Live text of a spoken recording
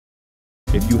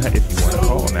If you want to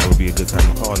call, now would be a good time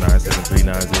to call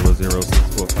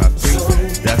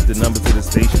 973-900-6453. That's the number to the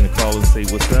station to call and say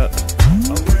what's up.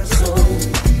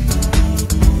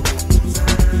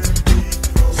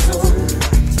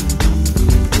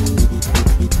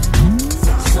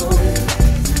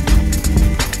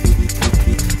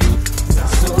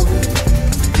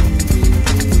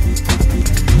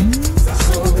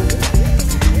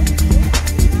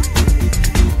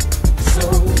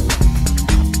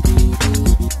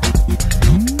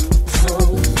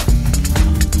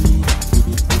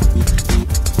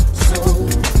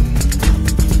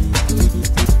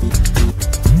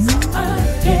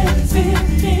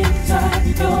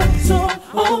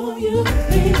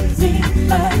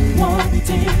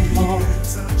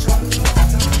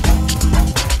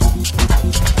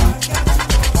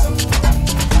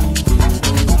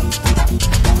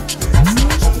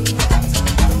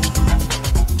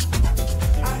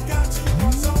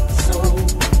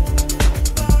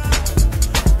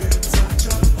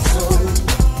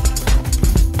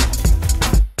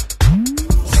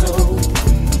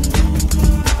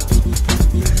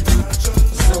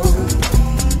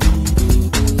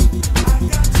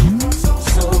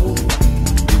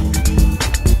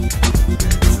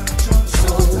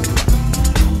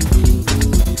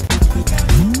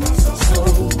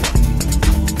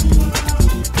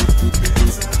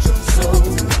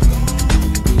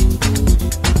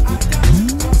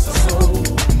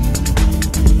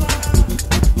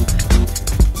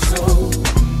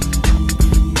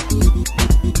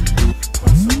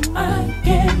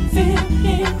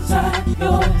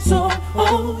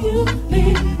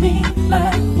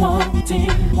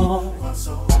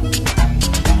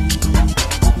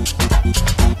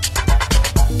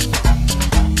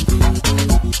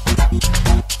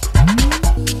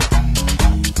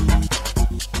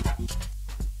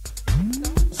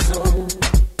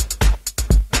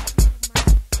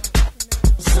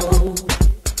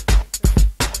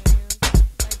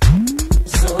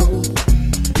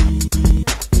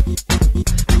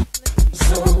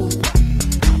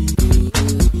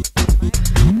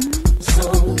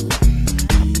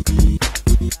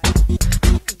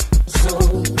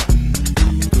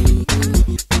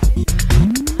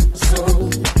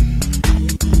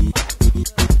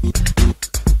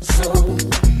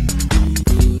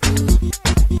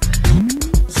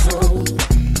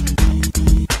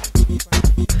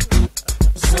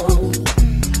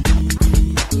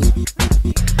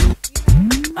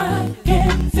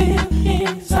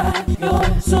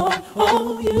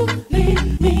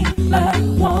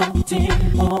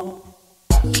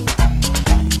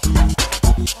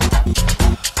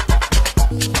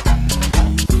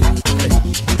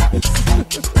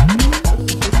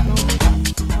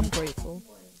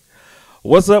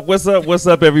 What's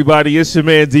up, everybody? It's your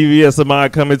man, Devious,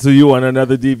 coming to you on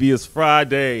another Devious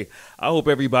Friday. I hope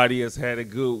everybody has had a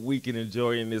good week and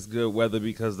enjoying this good weather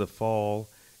because the fall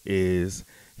is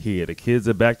here. The kids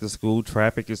are back to school.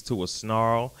 Traffic is to a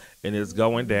snarl, and it's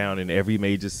going down in every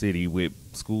major city with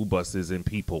school buses and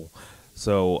people.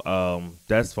 So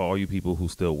that's for all you people who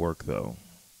still work, though.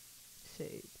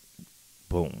 Shade.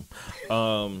 Boom.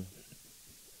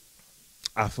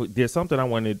 There's something I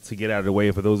wanted to get out of the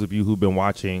way for those of you who've been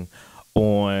watching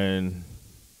on.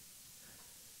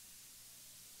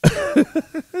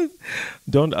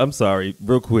 I'm sorry,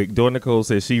 real quick. Dawn Nicole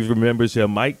says she remembers your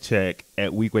mic check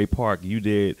at Weekway Park. You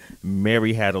did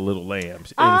Mary Had a Little Lamb.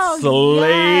 And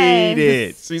slayed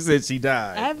it. She said she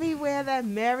died. Everywhere that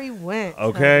Mary went.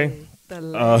 Okay. Honey. Sure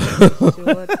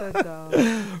to go.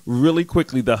 Really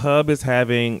quickly, the Hub is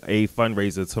having a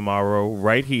fundraiser tomorrow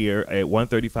right here at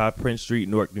 135 Prince Street,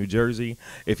 Newark, New Jersey.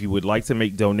 If you would like to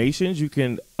make donations, you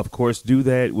can, of course, do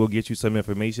that. We'll get you some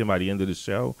information by the end of the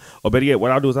show. Or better yet,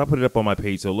 what I'll do is I'll put it up on my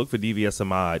page. So look for DVS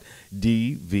Ahmad,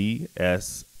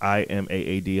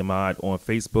 DVSIMAAD Ahmad on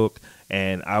Facebook,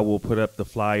 and I will put up the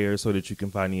flyer so that you can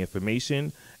find the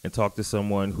information and talk to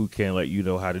someone who can let you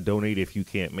know how to donate if you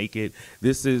can't make it.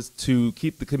 This is to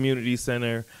keep the community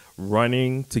center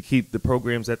running, to keep the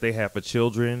programs that they have for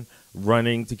children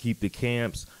running, to keep the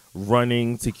camps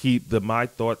running, to keep the My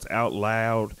Thoughts Out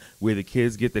Loud, where the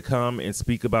kids get to come and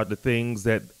speak about the things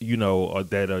that, you know,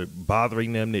 that are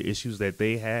bothering them, the issues that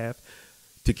they have,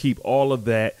 to keep all of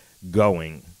that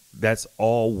going. That's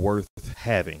all worth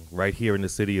having right here in the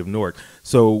city of Newark.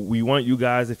 So we want you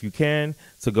guys, if you can,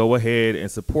 to go ahead and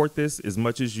support this as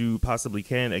much as you possibly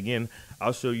can. Again,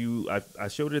 I'll show you. I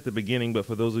showed it at the beginning, but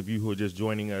for those of you who are just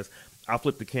joining us, I'll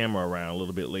flip the camera around a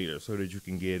little bit later so that you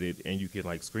can get it and you can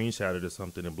like screenshot it or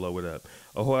something and blow it up,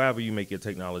 or however you make your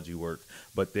technology work.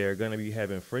 But they're going to be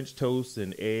having French toast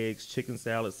and eggs, chicken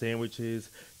salad sandwiches,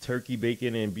 turkey,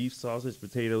 bacon, and beef sausage,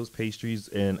 potatoes, pastries,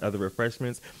 and other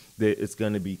refreshments. It's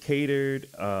going to be catered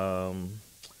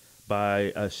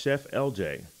by Chef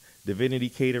LJ, Divinity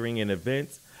Catering and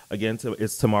Events. Again,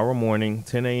 it's tomorrow morning,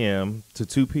 10 a.m. to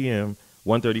 2 p.m.,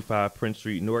 135 Prince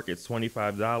Street, Newark. It's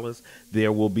 $25.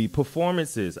 There will be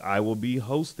performances. I will be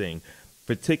hosting.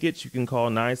 For tickets, you can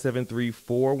call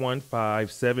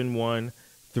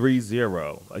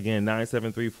 973-415-7130. Again,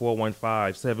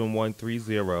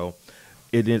 973-415-7130.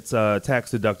 It's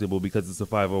tax deductible because it's a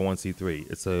 501c3.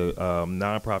 It's a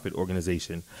nonprofit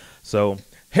organization. So,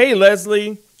 hey,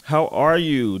 Leslie, how are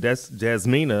you? That's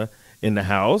Jasmina in the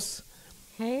house.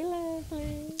 Hey,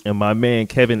 Leslie. And my man,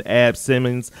 Kevin Ab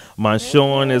Simmons. My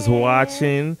Sean is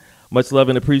watching. Much love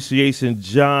and appreciation,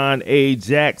 John A.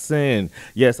 Jackson.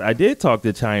 Yes, I did talk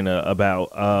to Chinah about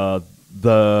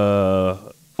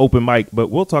the open mic,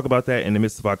 but we'll talk about that in the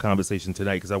midst of our conversation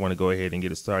tonight because I want to go ahead and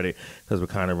get it started because we're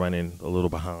kind of running a little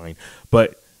behind.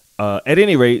 But at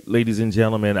any rate, ladies and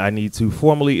gentlemen, I need to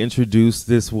formally introduce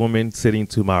this woman sitting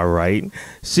to my right.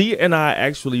 She and I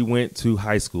actually went to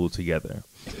high school together.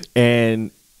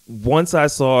 And once I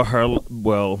saw her,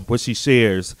 well, what she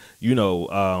shares,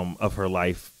 of her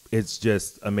life, it's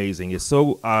just amazing. It's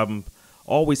so, I'm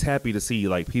always happy to see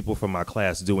like people from my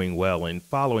class doing well and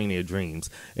following their dreams.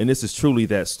 And this is truly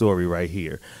that story right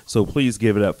here. So please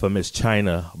give it up for Miss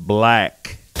Chinah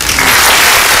Blac.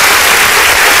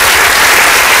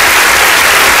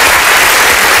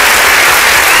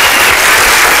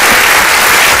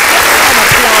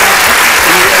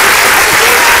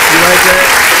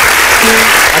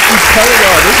 I keep telling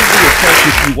y'all, this is the effect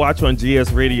if you watch on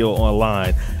GS Radio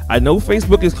online. I know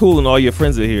Facebook is cool and all your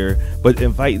friends are here, but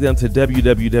invite them to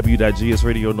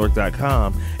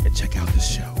www.gsradionorth.com and check out the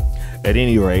show. At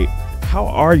any rate, how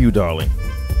are you, darling?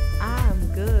 I'm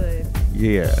good.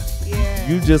 Yeah. Yeah.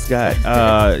 You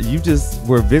just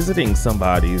were visiting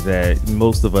somebody that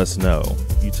most of us know.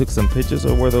 You took some pictures,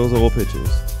 or were those old pictures?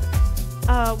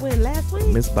 When last week?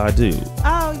 Miss Badu.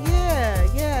 Oh yeah.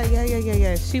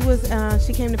 She was.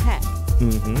 She came to PAC.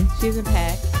 Mm-hmm. She's in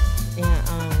PAC, and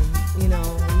we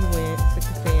went, took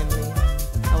the family,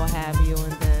 or what have you,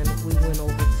 and then we went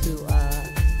over to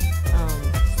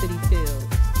City Field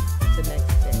the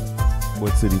next day.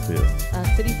 What City Field?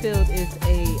 City Field is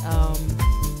a.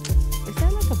 Is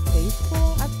that like a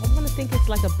baseball? I want to think it's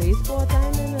like a baseball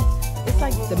diamond. It's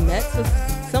like the Mets or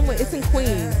somewhere. It's in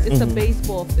Queens. It's a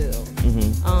baseball field.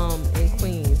 Mm-hmm. In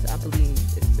Queens, I believe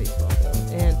it's a baseball field,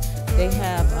 and they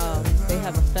have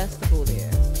a festival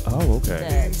there. Oh, okay.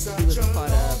 That she was a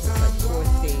part of. It's like 4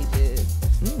 stages,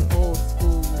 old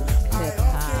school, hip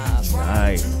hop,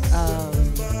 Nice.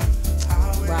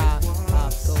 Rock,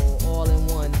 pop, soul, all in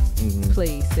one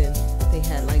place, and they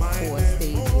had like 4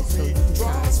 stages, so you can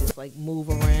kind of just like move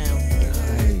around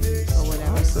or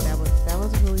whatever. Awesome. So that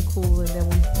was really cool, and then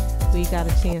we got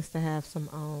a chance to have some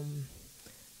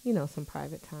some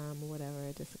private time or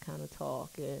whatever, just to kind of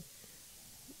talk and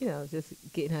just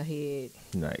get in her head.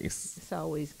 Nice. It's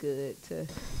always good to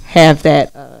have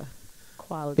that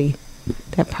quality,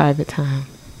 that private time.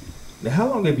 Now, how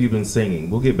long have you been singing?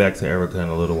 We'll get back to Erica in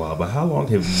a little while, but how long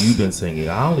have you been singing?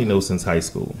 I only know since high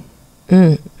school.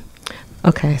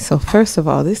 Okay, so first of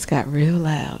all, this got real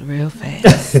loud real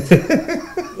fast.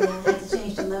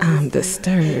 I'm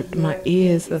disturbed. My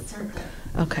ears are...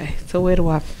 Okay, so where do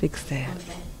I fix that?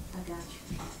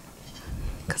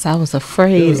 Because I was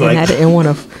afraid, and I didn't want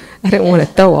to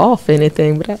throw off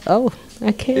anything, but I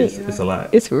can't. It's a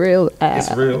lot. It's real.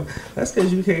 It's real. That's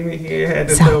because you came in here and had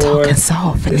to so I'm throw talking on.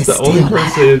 soft, and It's it's the only still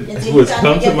person loud. who has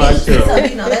come to my show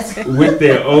with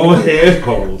their own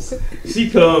headphones. She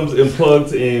comes and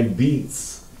plugs in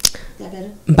beats.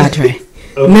 By Dre.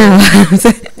 Okay. No.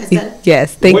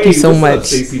 Yes, thank you so what's much. Up,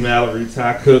 Stacey Mallory,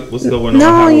 Ty Cook, what's going on? No,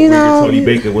 Howard you Reagan, know, Tony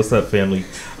Baker, what's up, family?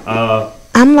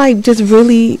 I'm like just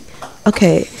really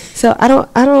okay. So I don't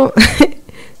I don't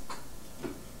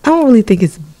really think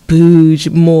it's booge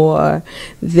more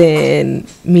than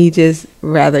me just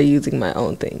rather using my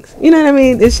own things. You know what I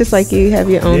mean? It's just like you have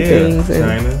your own things and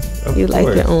China, you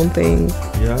like your own things.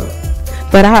 Yeah.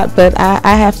 But I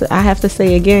have to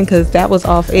say again, because that was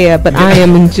off air, but I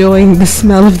am enjoying the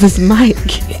smell of this mic.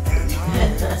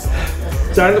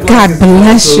 God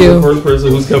bless you. The first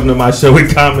person who's come to my show and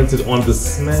commented on the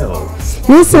smell.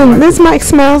 Listen, this mic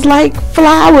smells like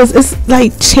flowers. It's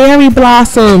like cherry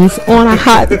blossoms on a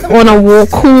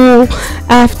cool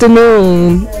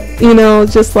afternoon. You know,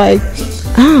 just like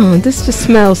Oh, this just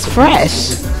smells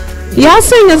fresh. Y'all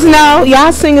singers know.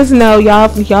 Y'all singers know.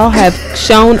 Y'all have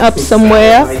shown up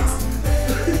somewhere,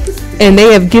 and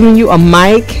they have given you a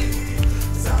mic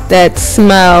that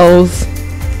smells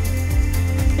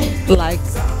like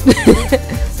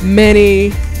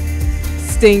many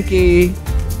stinky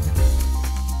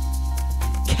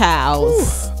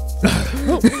cows.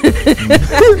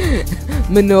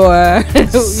 Manure,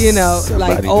 you know,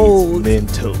 like old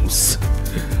Mentos.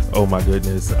 Oh my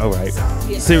goodness. All right.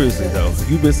 Yeah. Seriously though,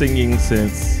 you've been singing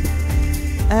since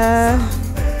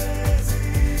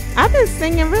I've been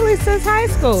singing really since high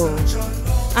school.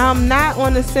 Not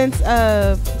on the sense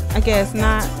of, I guess,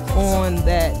 not on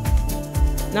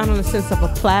the sense of a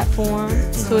platform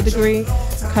to a degree,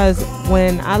 because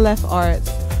when I left arts,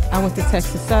 I went to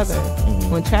Texas Southern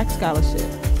on track scholarship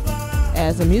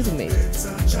as a music major.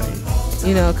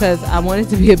 You know, because I wanted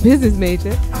to be a business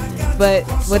major, but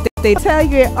what they tell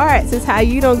you at arts is how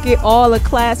you don't get all the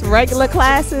regular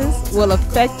classes will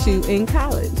affect you in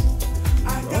college.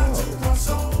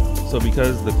 Oh. So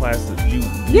because the classes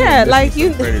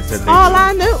all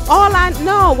I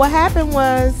know what happened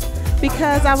was,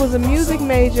 because I was a music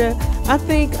major, I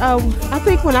think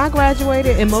when I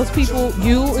graduated, and most people,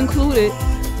 you included,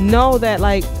 know that,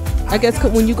 like, I guess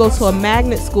when you go to a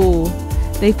magnet school,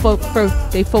 they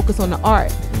focus on the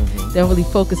art. They don't really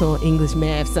focus on English,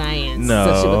 math, science.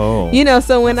 No. You know,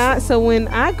 so when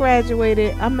I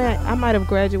graduated, I might have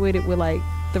graduated with like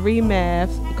 3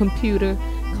 maths, computer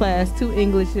class, 2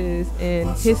 Englishes,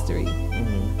 and history.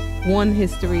 1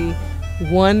 history,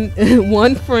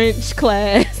 one French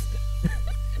class.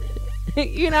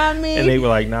 You know what I mean? And they were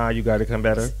like, nah, you got to come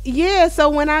better. Yeah. So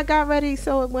when I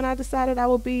decided I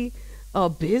would be a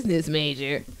business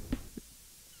major,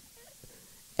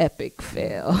 epic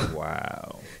fail.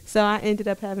 Wow. So I ended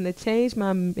up having to change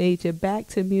my major back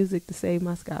to music to save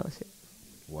my scholarship.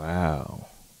 Wow.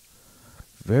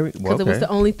 Very well. Because it was the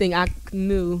only thing I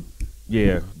knew.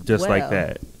 Yeah, just like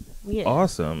that. Yeah.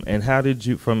 Awesome. And how did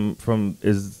you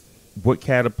what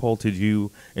catapulted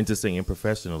you into singing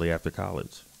professionally after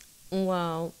college?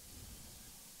 Well,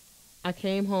 I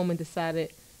came home and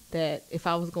decided that if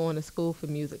I was going to school for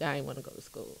music, I didn't want to go to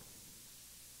school.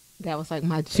 That was like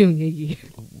my junior year.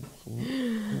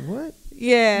 What?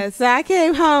 Yeah, so I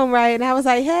came home, right, and I was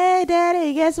like, hey,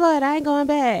 Daddy, guess what? I ain't going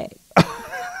back.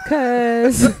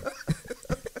 Because,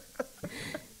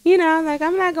 you know, like,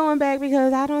 I'm not going back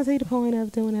because I don't see the point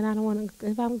of doing it. I don't want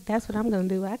to, that's what I'm going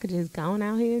to do. I could just go on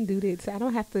out here and do this. I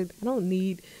don't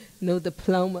need no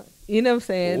diploma. You know what I'm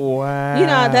saying? Wow. You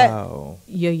know, that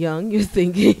you're young, you're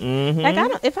thinking. Like,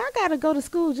 if I got to go to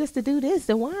school just to do this,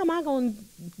 then why am I going to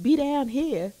be down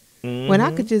here when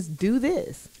I could just do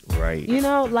this? Right. You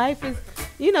know, life is,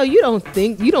 you know, you don't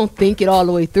think it all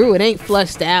the way through. It ain't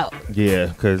flushed out. Yeah,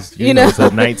 because, you know, it's a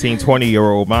 19,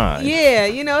 20-year-old mind. Yeah,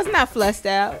 you know, it's not flushed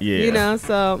out. Yeah. You know,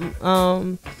 so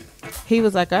he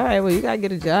was like, all right, well, you got to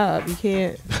get a job. You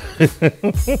can't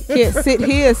sit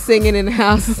here singing in the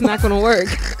house. It's not going to work.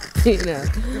 You know.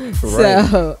 Right.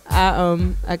 So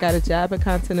I got a job at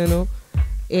Continental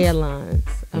Airlines.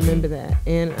 I remember that.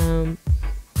 And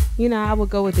you know, I would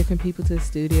go with different people to the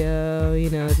studio, you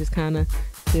know, just kind of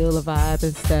feel the vibe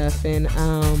and stuff. And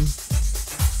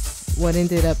what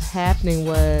ended up happening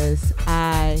was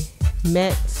I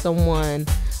met someone,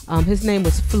 his name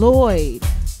was Floyd,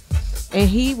 and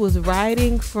he was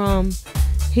writing for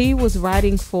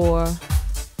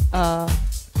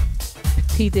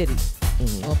P. Diddy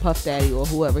or Puff Daddy or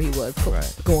whoever he was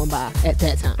going by at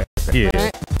that time. Yeah.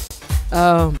 Right?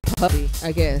 Puffy,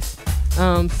 I guess.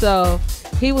 So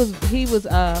he was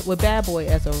with Bad Boy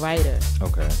as a writer.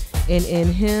 Okay.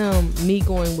 And me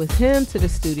going with him to the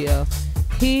studio,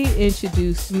 he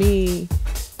introduced me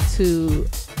to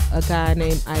a guy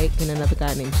named Ike and another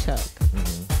guy named Chuck.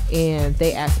 And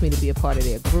they asked me to be a part of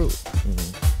their group.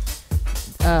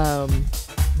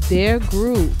 Their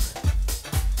group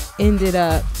ended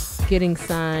up getting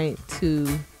signed to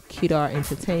Kedar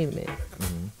Entertainment.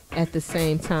 At the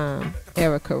same time,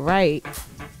 Erica Wright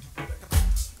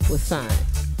was signed.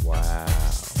 Wow.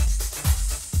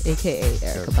 AKA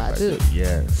Erykah Badu.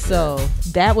 Yes. So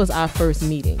that was our first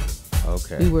meeting.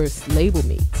 Okay. We were label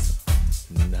mates.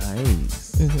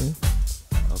 Nice.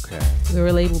 Okay. We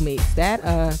were label mates. That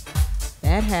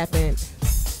happened.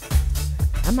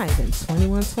 I might have been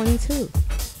 21, 22.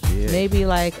 Yeah. Maybe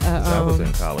like I was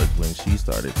in college when she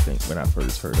started when I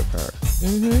first heard of her.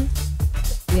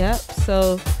 Yep.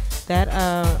 So that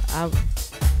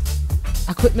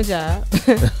I quit my job,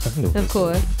 of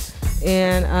course,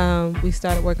 and we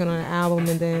started working on an album,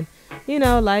 and then you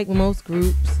know, like most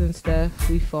groups and stuff,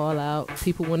 we fall out.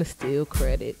 People want to steal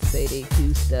credit, say they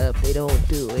do stuff, they don't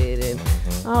do it, and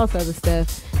all this other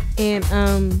stuff. And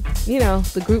you know,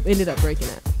 the group ended up breaking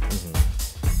up.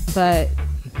 But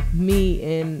me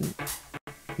and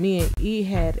E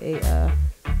had a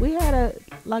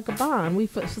like a bond. We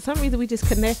for some reason we just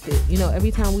connected. You know,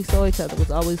 every time we saw each other, it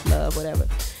was always love, whatever.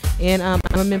 And I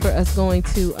remember us going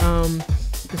to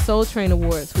the Soul Train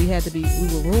Awards. We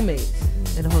were roommates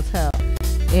in a hotel,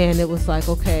 and it was like,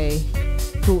 okay,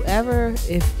 whoever,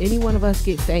 if any one of us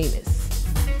get famous,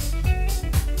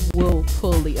 we'll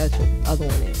pull the other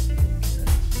one in.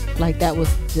 Like that was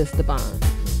just the bond,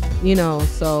 you know.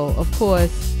 So of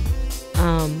course,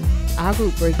 our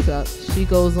group breaks up. She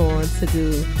goes on to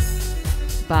do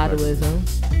Bottleism,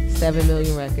 7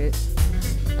 million records.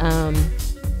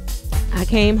 I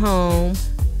came home,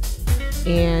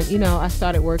 and you know, I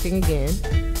started working again,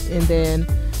 and then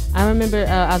I remember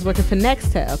I was working for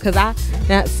Nextel,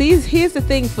 here's the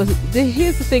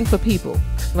thing for people,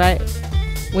 right?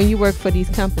 When you work for these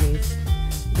companies,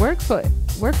 work for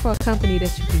a company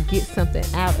that you can get something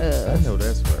out of. I know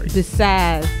that's right.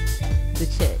 Besides the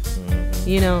check,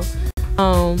 you know,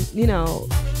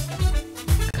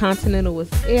 Continental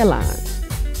was airlines.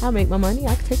 I make my money.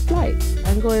 I can take flights.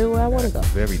 I can go anywhere I want to go.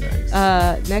 Very nice.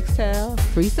 Nextel,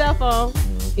 free cell phone.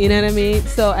 You know what I mean?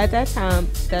 So at that time,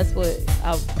 that's what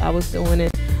I was doing.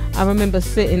 And I remember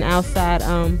sitting outside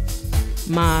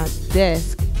my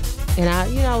desk, and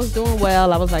I was doing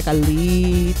well. I was like a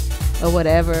lead or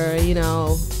whatever, you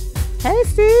know. Hey,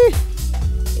 Steve.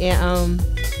 And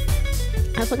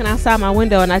I was looking outside my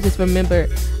window, and I just remember,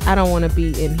 I don't want to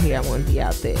be in here. I want to be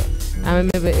out there. I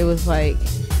remember it was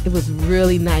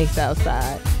really nice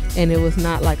outside, and it was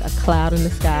not like a cloud in the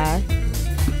sky,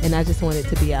 and I just wanted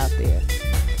to be out there.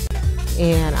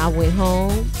 And I went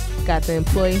home, got the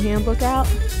employee handbook out,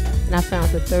 and I found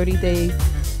the 30-day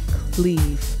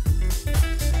leave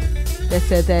that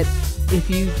said that if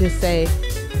you just say,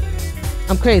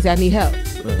 I'm crazy, I need help,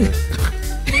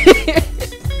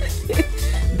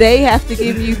 they have to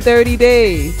give you 30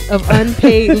 days of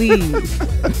unpaid leave.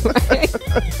 Right?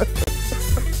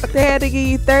 They had to give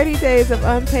you 30 days of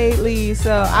unpaid leave.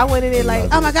 So I went in there like,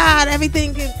 oh my God,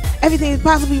 everything is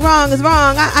possibly wrong is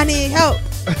wrong. I need help.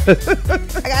 I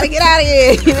gotta get out of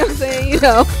here. You know what I'm saying? You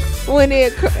know, when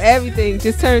everything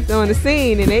just turned on the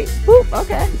scene, and they, whoop,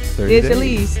 okay, there's your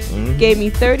leave. Gave me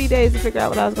 30 days to figure out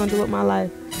what I was gonna do with my life.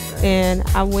 And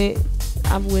I went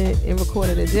and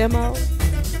recorded a demo,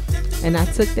 and I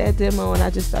took that demo and I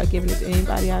just started giving it to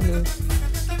anybody I knew.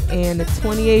 And the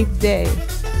 28th day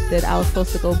that I was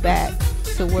supposed to go back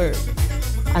to work,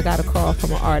 I got a call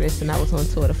from an artist, and I was on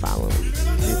tour the following week.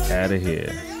 Get out of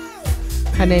here.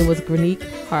 Her name was Granique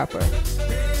Harper.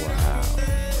 Wow.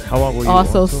 How long were you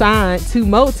also signed to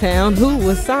Motown, who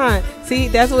was signed. See,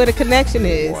 that's where the connection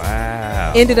is.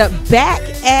 Wow. Ended up back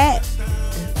at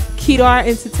Kedar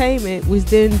Entertainment, which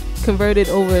then converted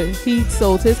over. He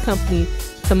sold his company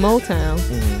to Motown,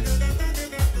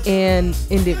 and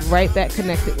ended right back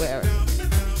connected with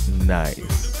Erica.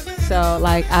 Nice. So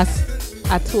like I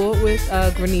toured with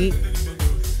Granique,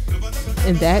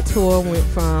 and that tour went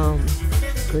from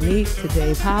Granique to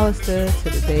Dave Hollister to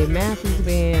the Dave Matthews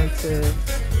Band to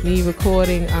me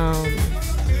recording on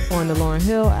the Lauryn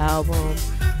Hill album.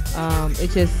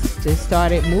 It just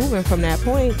started moving from that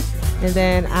point. And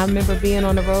then I remember being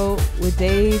on the road with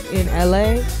Dave in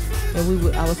LA,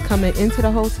 and I was coming into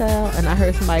the hotel, and I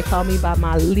heard somebody call me by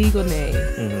my legal name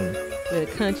with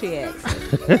a country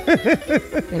accent.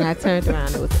 And I turned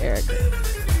around, it was Erica.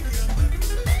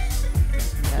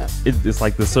 It's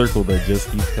like the circle that just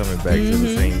keeps coming back to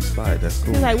the same spot. That's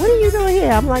cool. He's like, what are you doing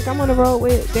here? I'm like, I'm on the road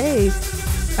with Dave.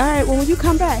 All right, well, when you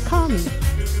come back, call me.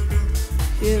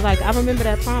 She's like, I remember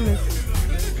that promise.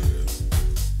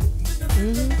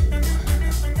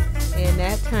 And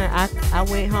that time, I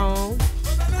went home.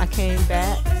 I came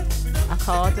back. I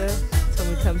called her, told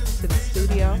me to come to the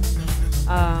studio.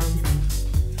 I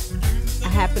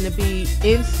happened to be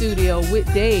in studio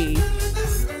with Dave,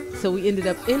 so we ended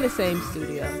up in the same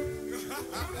studio.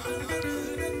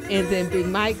 And then Big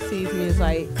Mike sees me and is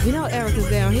like, you know, Erica's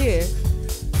down here.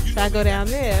 So I go down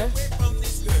there,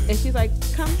 and she's like,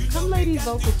 come lay these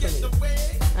vocals for me.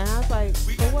 And I was like,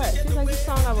 for what? She's like, this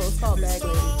song I wrote is called Bag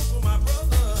Lady.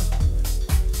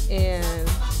 And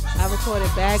I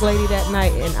recorded Bag Lady that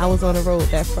night, and I was on the road.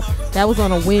 That was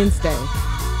on a Wednesday.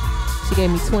 She gave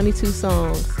me 22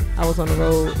 songs. I was on the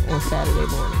road on Saturday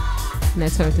morning. And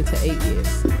that turned into 8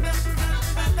 years.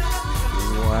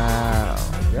 Wow.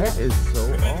 That is so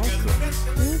awesome.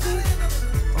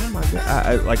 Oh my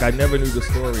I never knew the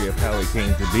story of how it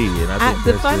came to be, and I think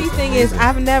the funny thing is,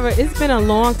 it's been a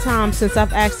long time since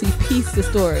I've actually pieced the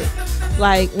story.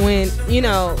 Like when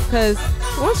because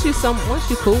once you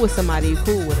cool with somebody, you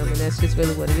cool with them, and that's just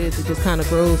really what it is. It just kind of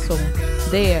grows from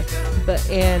there.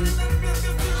 And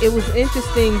it was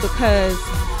interesting because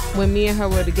when me and her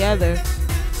were together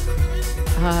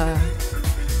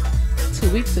 2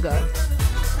 weeks ago,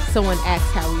 someone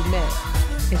asked how we met,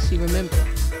 and she remembered.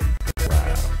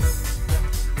 Wow.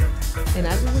 And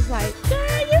I just was like,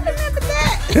 girl, you remember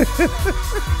that?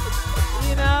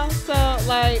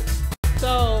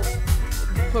 So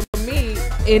for me,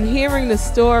 in hearing the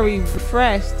story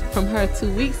refreshed from her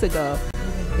 2 weeks ago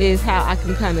is how I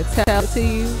can kind of tell to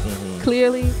you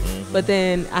clearly, but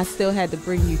then I still had to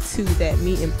bring you to that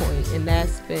meeting point, and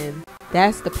that's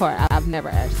the part I've never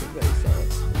actually really said.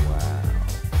 Wow.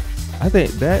 I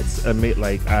think that's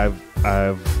like I've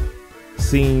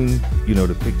seen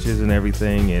the pictures and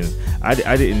everything, and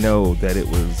I didn't know that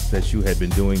that you had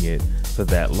been doing it for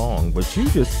that long. But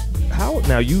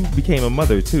now you became a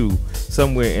mother too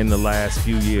somewhere in the last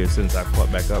few years since I caught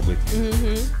back up with you.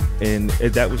 And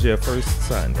that was your first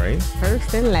son, right?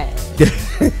 First and last.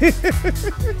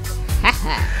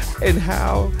 And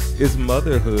how is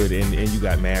motherhood, and you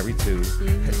got married too,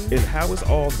 and how is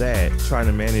all that, trying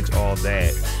to manage all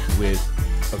that with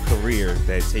a career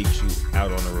that takes you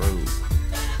out on the road?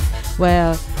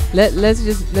 Well,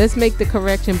 let's make the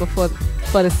correction for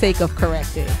the sake of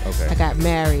correcting. Okay. I got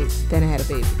married, then I had a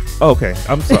baby. Okay,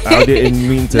 I'm sorry. I didn't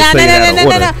mean to say that out of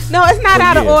order. No, it's not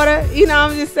out of order.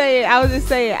 I'm just saying. I was just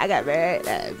saying I got married, I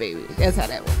had a baby. That's how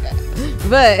that worked out.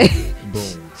 But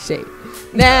boom, shape.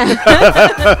 Nah.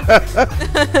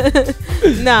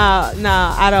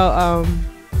 no, I don't.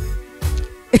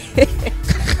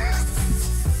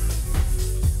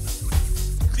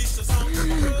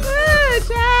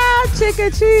 Child,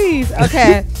 chicken cheese.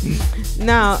 Okay.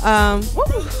 Now, what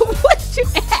did you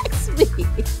ask me?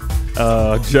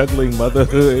 Juggling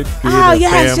motherhood. Oh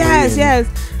yes.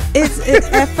 It's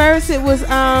at first it was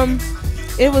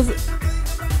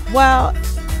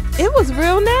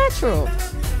real natural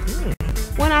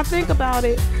when I think about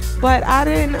it, but I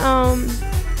didn't.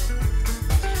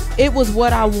 It was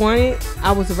what I wanted.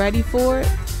 I was ready for it.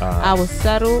 I was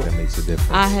settled. That makes a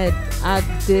difference. I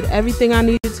did everything I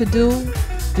needed to do.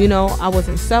 I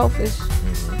wasn't selfish.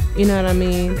 You know what I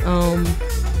mean? I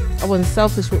wasn't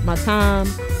selfish with my time.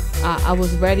 I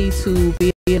was ready to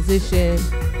be in a position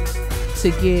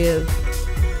to give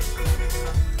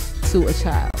to a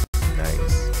child.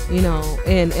 Nice.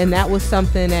 And that was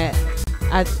something that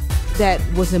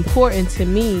was important to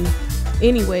me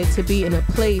anyway, to be in a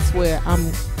place where I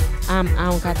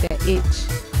don't got that itch.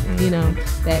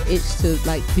 That itch to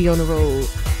like be on the road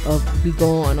or be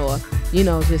gone, or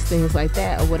just things like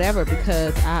that or whatever,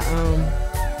 because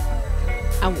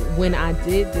when I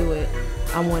did do it,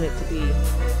 I wanted to be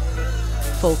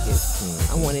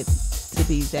focused. I wanted to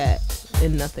be that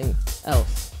and nothing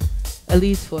else, at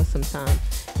least for some time.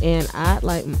 And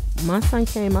my son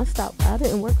came, I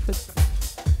didn't work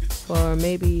for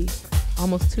maybe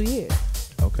almost 2 years.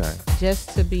 Okay.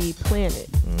 Just to be planted.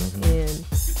 And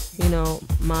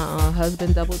my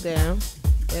husband doubled down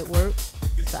at work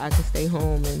so I could stay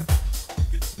home and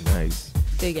nice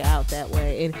figure out that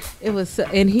way. And it was,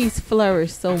 and he's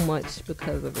flourished so much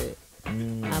because of it.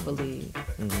 I believe.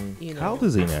 How old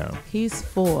is he now? He's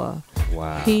 4.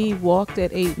 Wow. He walked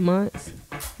at 8 months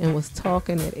and was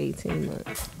talking at 18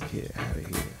 months. Get out of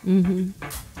here. And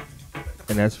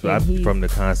that's from the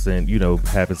constant,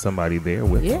 having somebody there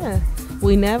with him. Yeah.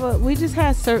 We just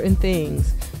had certain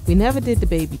things. We never did the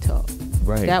baby talk.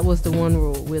 Right. That was the one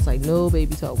rule. We was like, no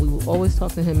baby talk. We will always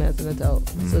talk to him as an adult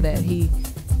so that he,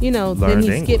 then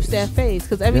he skips that phase.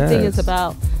 Because everything is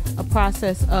about a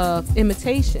process of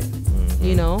imitation,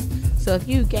 So if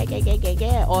you gag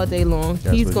all day long,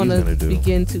 he's going to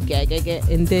begin to gag,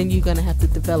 and then you're going to have to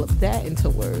develop that into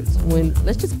words.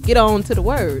 Let's just get on to the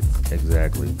words.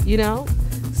 Exactly.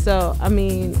 So, I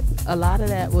mean, a lot of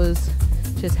that was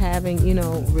just having,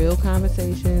 real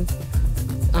conversations,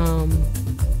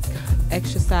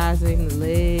 exercising the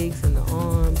legs and the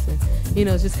arms, and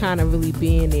just kind of really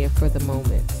being there for the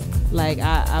moment. Like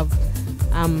I'm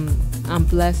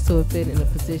blessed to have been in a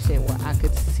position where I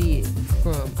could see it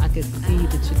I could see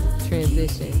the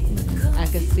transition. I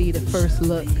could see the first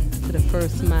look to the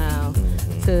first smile,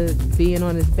 to being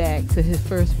on his back, to his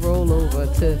first rollover,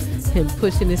 to him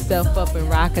pushing himself up and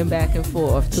rocking back and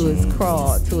forth, to his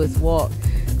crawl, to his walk,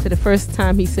 to the first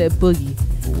time he said boogie.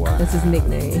 Wow. That's his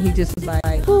nickname. And he just was like,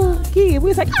 boogie. And we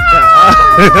was like,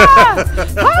 ah!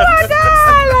 Oh my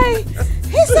God! Like,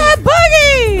 he said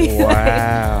boogie!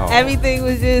 Wow. everything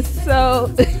was just so,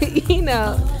 you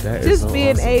know, That is just so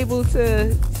being awesome. able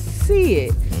to see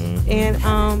it. And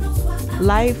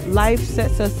life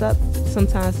sets us up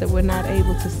sometimes that we're not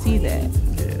able to see that.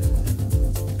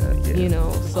 Yeah. You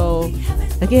know, so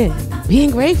again,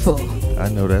 being grateful. I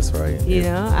know that's right. You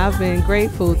know, I've been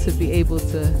grateful to be able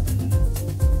to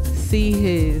see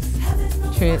his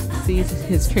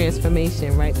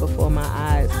transformation right before my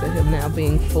eyes, to him now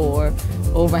being 4,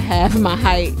 over half my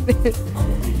height,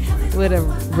 with a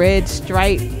red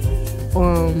stripe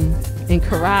in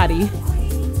karate.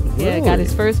 Yeah, got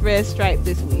his first red stripe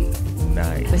this week.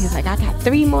 Nice. So he's like, I got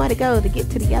 3 more to go to get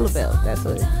to the yellow belt. That's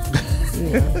what, you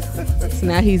know. So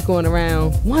now he's going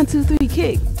around 1, 2, 3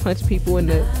 kick, punch people in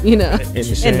the, you know,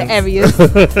 in the areas.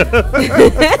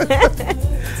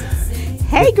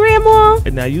 Hey, Grandma.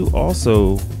 And now you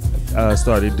also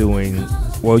started doing.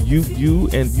 Well, you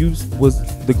was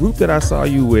the group that I saw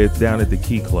you with down at the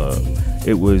Key Club.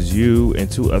 It was you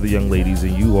and 2 other young ladies,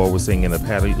 and you all were singing a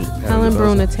Patty Helen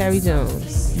Bruner, Terry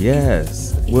Jones.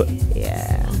 Yes. What?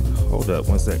 Yeah. Hold up,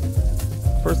 1 second.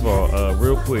 First of all,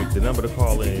 real quick, the number to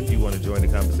call in if you want to join the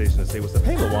conversation and say what's up.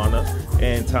 Hey, Luana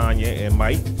and Tanya and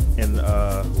Mike and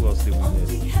who else did we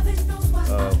miss?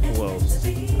 Who else?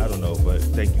 I don't know, but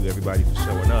thank you everybody for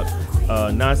showing up.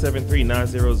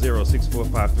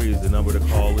 973-900-6453 is the number to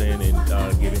call in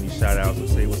and give any shout outs or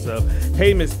say what's up.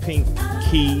 Hey, Miss Pink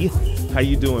Key, how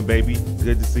you doing, baby?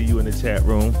 Good to see you in the chat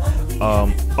room.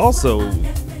 Also,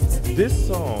 this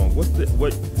song, what's the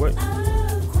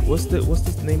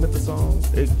name of the song?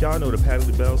 Y'all know the Patti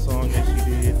LaBelle song that she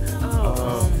did.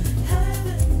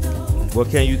 What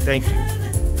can you? Thank you.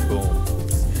 Boom.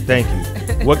 Thank you.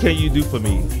 What can you do for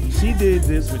me? She did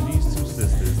this with these 2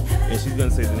 sisters, and she's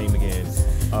gonna say the name again.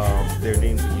 Their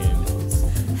names again.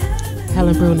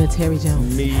 Helen Bruner, Terry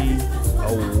Jones. Me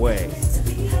away,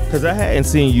 because I hadn't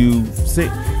seen you sing.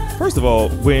 First of all,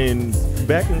 when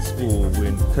back in school,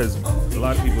 because a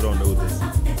lot of people don't know this,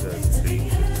 because they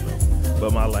just know.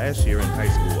 But my last year in high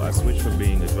school, I switched from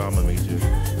being a drama major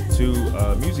to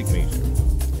a music major,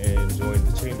 and joined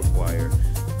the chamber choir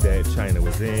that Chinah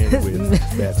was in with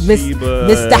Bathsheba,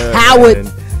 Mr. Howard,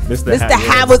 Mr.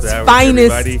 Howard's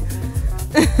finest,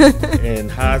 and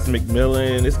Haas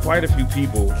McMillan. It's quite a few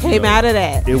people came out of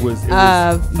that. It was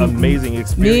amazing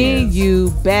experience. Me, you,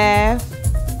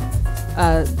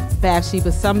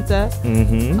 Bathsheba Sumter,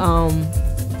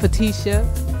 Fatisha,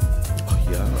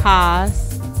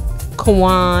 Haas,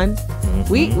 Kawan.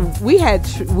 We had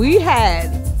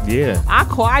yeah. Our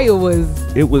choir was.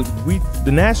 It was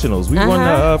the nationals. We won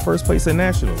the first place in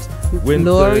nationals. Win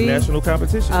the national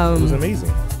competition. It was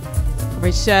amazing.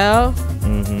 Rochelle.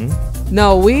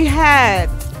 No, we had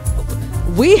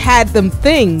them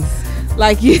things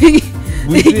like you.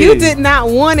 You did not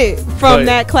want it from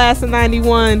that class of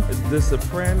 '91. The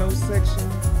soprano section.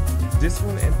 This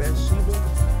one and Bathsheba.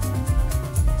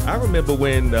 I remember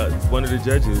when one of the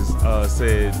judges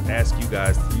said, "Ask you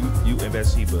guys, you and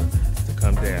Bathsheba, to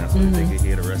come down so that they could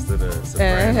hear the rest of the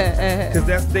sopranos." Because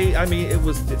that's I mean, it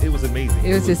was amazing.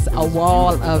 It was just a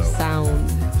wall of sound.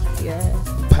 Yeah.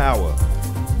 Power.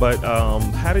 But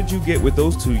how did you get with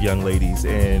those 2 young ladies,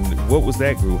 and what was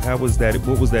that group? How was that?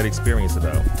 What was that experience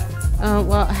about?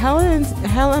 Well,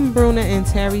 Helen Bruner and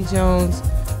Terry Jones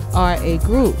are a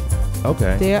group.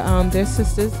 Okay. They're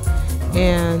sisters,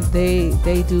 and they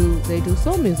do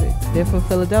soul music. They're from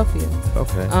Philadelphia.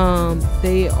 Okay.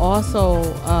 They also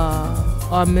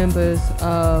are members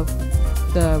of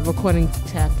the recording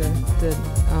chapter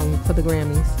for the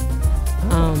Grammys.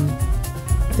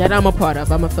 That I'm a part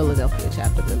of. I'm a Philadelphia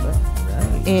chapter member.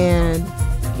 Nice. And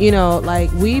you know,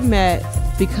 like, we met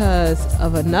because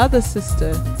of another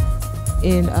sister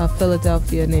in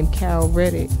Philadelphia named Carol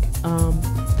Reddick.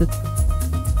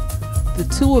 The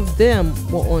 2 of them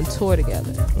were on tour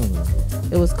together.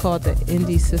 It was called the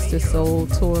Indie Sister Soul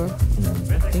Tour.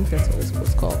 I think that's what it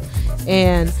was called.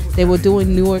 And they were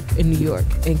doing Newark in New York.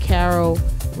 And Carol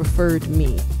referred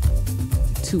me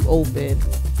to open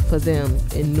for them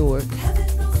in Newark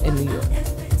in New York.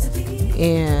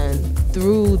 And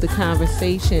through the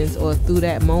conversations, or through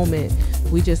that moment,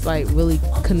 we just like really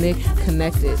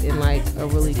connected in like a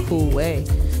really cool way.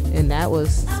 And that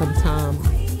was some time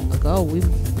ago. We've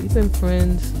been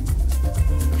friends,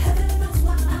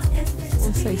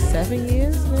 let's say 7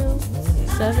 years now.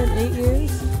 7, 8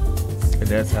 years. And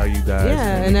that's how you guys.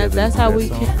 Yeah, and that's how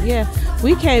we.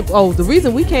 We came. Oh, the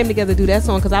reason we came together to do that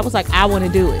song, because I was like, I want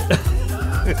to do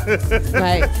it.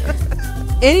 Like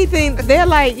anything, they're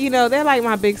like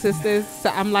my big sisters. So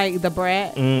I'm like the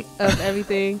brat of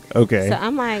everything. Okay. So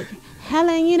I'm like,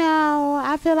 Helen,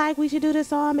 I feel like we should do this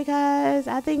song because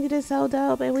I think it is so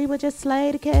dope and we would just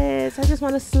slay the kids. I just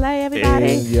want to slay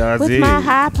everybody with my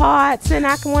high parts, and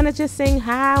I can want to just sing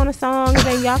high on a song, and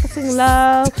then y'all can sing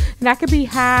low and I could be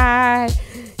high,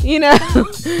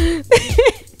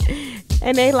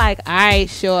 And they like, all right,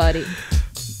 shorty.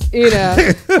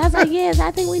 I was like, yes,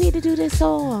 I think we need to do this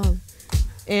song.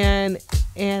 And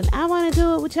I want to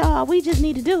do it with y'all. We just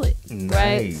need to do it. Nice.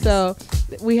 Right? So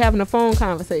we having a phone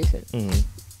conversation. And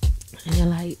they're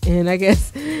like, and I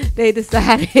guess they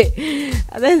decided,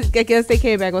 I guess they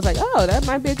came back and was like, oh, that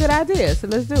might be a good idea. So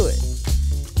let's do it.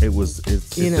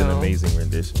 It's an amazing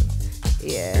rendition.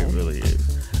 Yeah. It really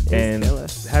is. And killer.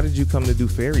 How did you come to do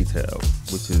Fairy Tale,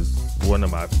 which is one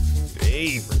of my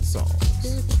favorite songs?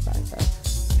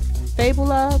 Fable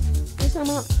Love? You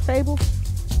talking about Fable?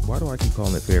 Why do I keep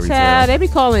calling it Fairy Tale? They be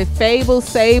calling it Fable,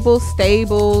 Sable,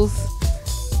 Stables,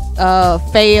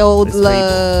 Failed it's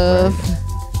Love. Fable,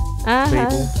 right?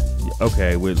 Fable?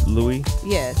 Okay, with Louis?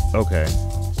 Yes. Okay.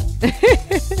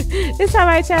 It's all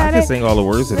right, child. I can sing all the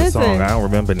words of the song. I don't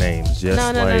remember names. Just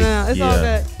no. It's all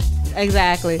good.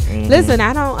 Exactly. Listen,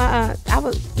 I don't.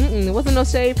 It wasn't no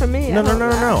shade from me. No.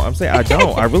 I'm saying I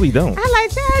don't. I really don't. I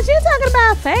like, Chaz, you talking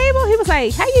about Fable? He was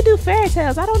like, how you do fairy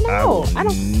tales? I don't know. I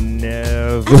don't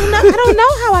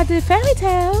know how I did fairy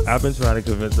tales. I've been trying to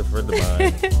convince a friend of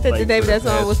mine that the name of that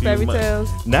song was Fairy Tales.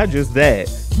 Not just that,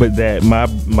 but that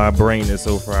my brain is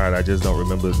so fried. I just don't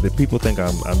remember. The people think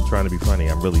I'm trying to be funny.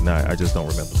 I'm really not. I just don't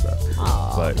remember stuff.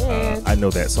 But I know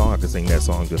that song. I can sing that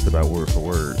song just about word for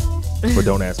word. But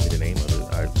don't ask me the name of it.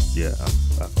 I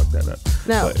fucked that up.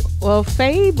 No. Well,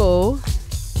 Fable,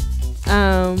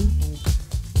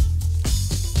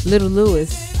 Little Louis,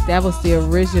 that was the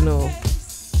original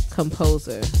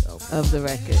composer of the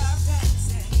record.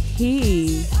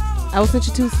 I was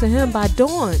introduced to him by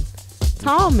Dawn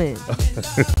Tallman.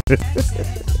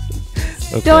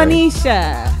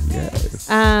 Donisha. Yes.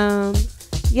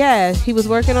 Yeah, he was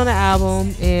working on an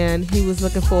album and he was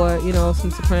looking for,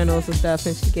 some sopranos and stuff,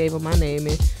 and she gave him my name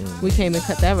and we came and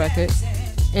cut that record.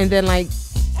 And then like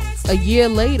a year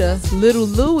later,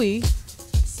 Louis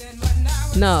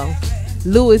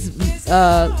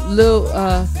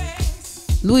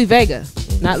Vega,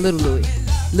 not Little Louis.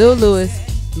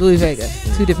 Louis Vega,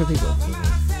 two different people.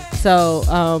 So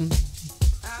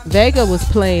Vega was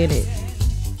playing it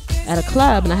at a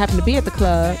club and I happened to be at the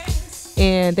club.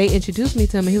 And they introduced me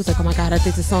to him, and he was like, "Oh my God, I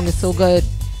think this song is so good,"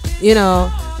 And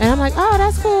I'm like, "Oh,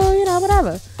 that's cool,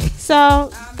 whatever."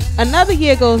 So another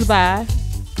year goes by,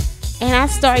 and I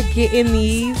start getting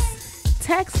these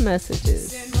text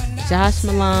messages. Josh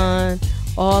Milan,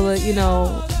 all of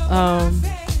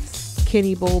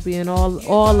Kenny Bobby, and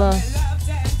all of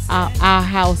our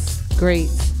house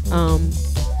greats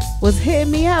was hitting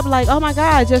me up like, "Oh my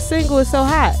God, your single is so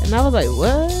hot," and I was like,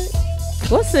 "What?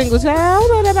 What single, child? I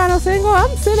don't know about no single.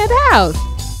 I'm sitting at the house.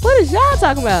 What is y'all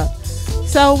talking about?"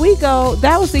 So we go.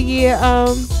 That was the year.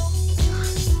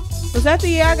 Was that the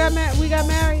year we got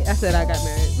married? I said I got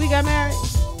married. We got married.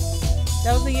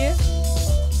 That was the year.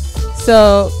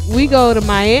 So we go to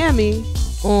Miami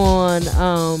for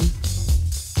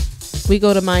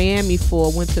a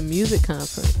winter music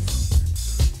conference,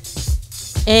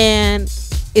 and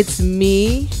it's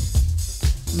me,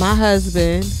 my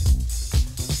husband,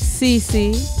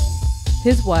 Cece,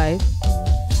 his wife,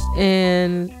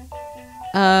 and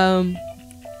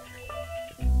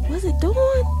was it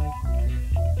Dawn?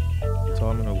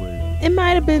 Tallman or William? It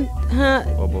might have been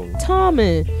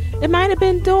Tallman. It might have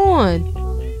been Dawn.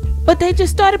 But they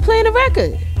just started playing the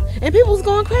record, and people was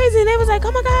going crazy, and they was like,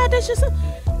 "Oh my God, that's just."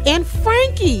 And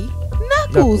Frankie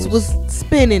Knuckles was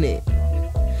spinning it.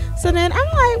 So then I'm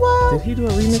like, "Well, did he do a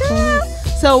remix on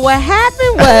it?" So what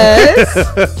happened was.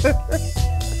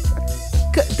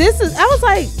 I was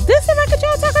like, this the record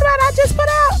y'all talking about I just put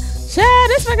out? Chad,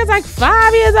 this record's like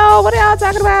 5 years old. What are y'all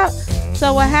talking about?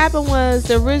 So what happened was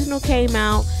the original came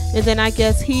out, and then I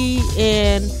guess he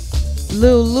and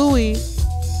Lil Louis,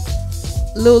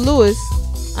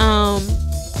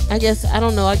 I guess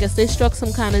they struck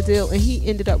some kind of deal, and he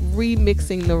ended up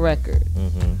remixing the record.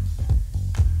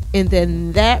 And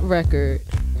then that record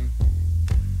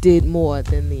did more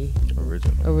than the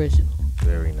original.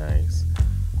 Very nice.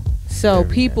 So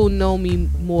people know me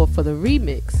more for the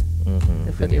remix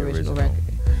than for the original record.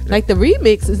 Like the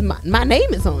remix is my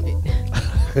name is on it.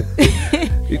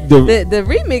 the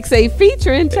remix say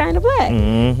featuring China Blac.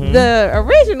 The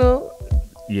original.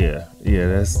 Yeah,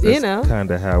 that's kind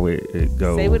of how it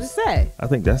goes. Say what it say. I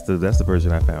think that's the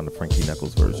version I found, the Frankie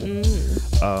Knuckles version.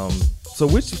 So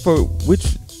which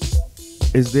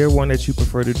is there one that you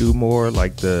prefer to do more,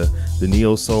 like the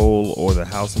neo soul or the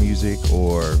house music,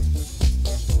 or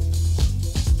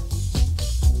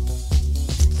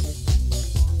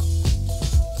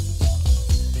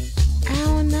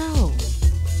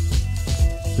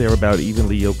they're about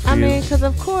evenly yoked for I you? mean, because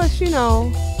of course, you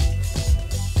know.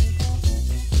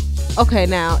 Okay,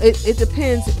 now it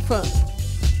depends.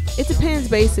 It depends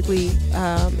basically.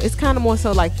 It's kind of more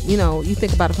so like, you know, you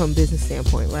think about it from a business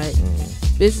standpoint, right?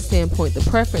 Business standpoint, the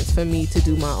preference for me to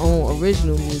do my own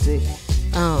original music,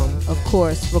 of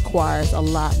course, requires a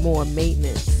lot more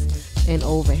maintenance and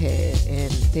overhead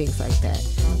and things like that.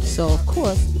 So of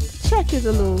course, the check is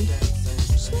a little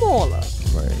smaller.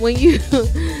 Right. When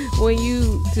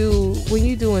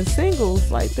you doing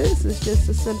singles like this, it's just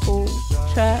a simple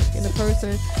track and a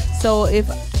person. So if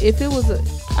it was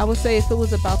I would say if it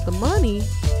was about the money,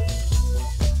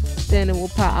 then I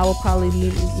would probably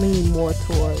lean more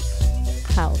towards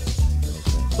house.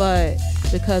 But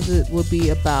because it would be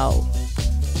about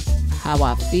how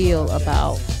I feel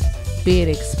about being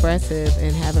expressive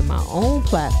and having my own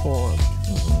platform,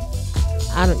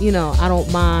 I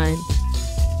don't mind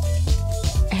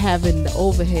having the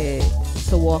overhead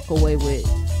to walk away with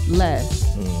less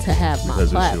to have my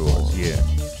because platform. it's yours.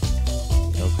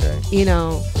 Yeah. Okay. You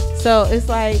know, so it's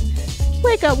like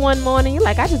wake up one morning, you're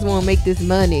like, I just want to make this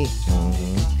money,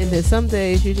 and then some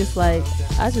days you're just like,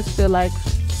 I just feel like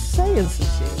saying some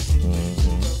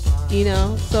shit. You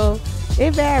know, so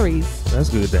it varies. That's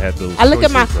good to have those. I look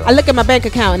at my bank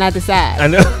account and I decide. I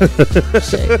know.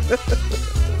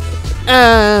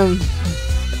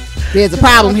 There's a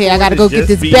problem here. I gotta go get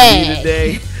this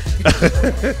bag.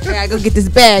 I gotta go get this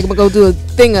bag. I'm gonna go do a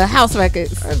thing of house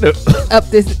records. I know. Up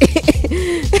this.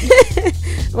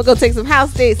 I'm gonna go take some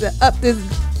house dates and get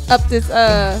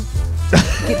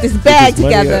this bag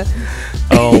together.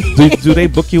 Do they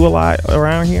book you a lot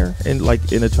around here in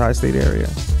the tri-state area,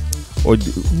 or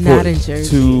not in Jersey?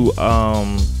 To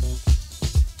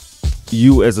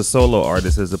you as a solo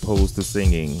artist as opposed to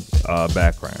singing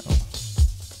background.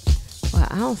 Well,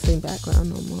 I don't sing background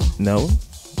no more. No.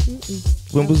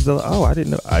 When was the? Oh, I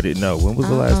didn't know. When was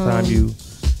the last time you?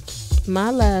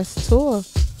 My last tour.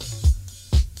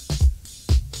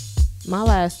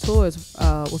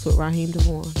 Was with Raheem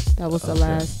Devon. That was the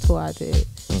last tour I did.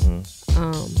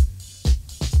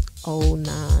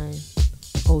 09,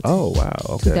 02. Oh wow.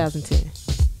 Okay. 2010.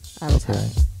 I was high.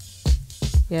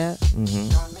 Yeah.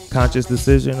 Conscious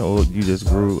decision, or you just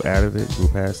grew out of it, grew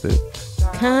past it?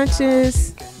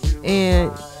 Conscious,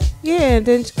 and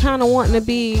then kind of wanting to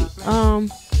be. I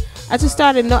just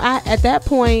started. At that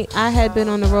point, I had been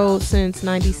on the road since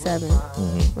 '97,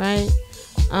 right?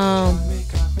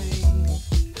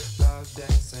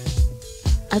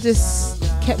 I just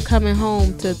kept coming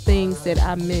home to things that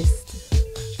I missed.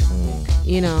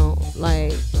 You know,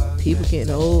 like people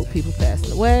getting old, people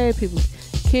passing away,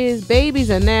 kids, babies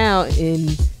are now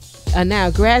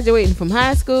graduating from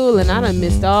high school, and I done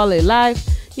missed all their life.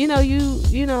 You know, you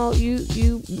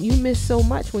miss so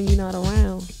much when you're not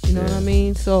around. You know what I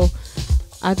mean? So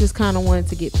I just kind of wanted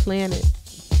to get planted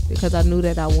because I knew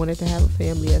that I wanted to have a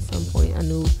family at some point. I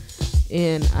knew,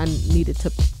 and I needed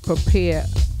to prepare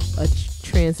a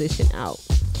transition out.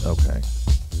 Okay.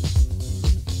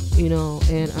 You know,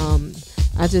 and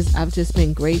I've just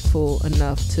been grateful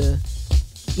enough to,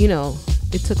 you know,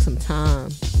 it took some time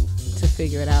to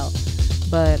figure it out,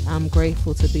 but I'm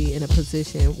grateful to be in a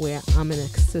position where I'm in a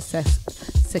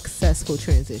successful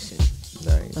transition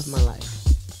of my life.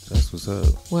 That's what's up.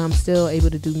 Where I'm still able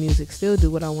to do music, still do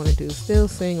what I want to do, still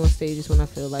sing on stages when I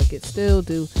feel like it, still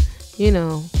do, you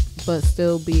know, but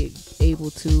still be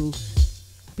able to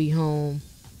be home,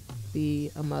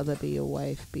 be a mother, be a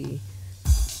wife, be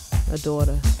a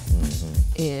daughter,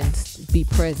 and be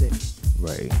present.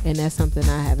 Right. And that's something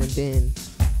I haven't been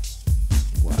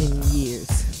in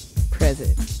years.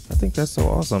 Present. I think that's so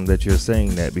awesome that you're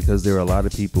saying that, because there are a lot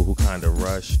of people who kind of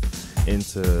rush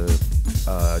into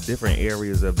different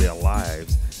areas of their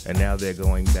lives, and now they're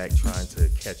going back trying to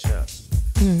catch up.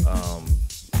 In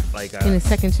a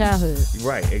second childhood.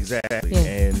 Right, exactly. Yeah.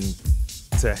 And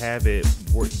to have it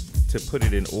work, to put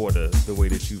it in order the way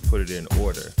that you put it in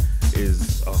order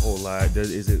is a whole lot.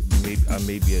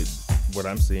 What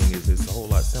I'm seeing is it's a whole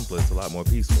lot simpler. It's a lot more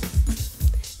peaceful.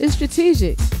 It's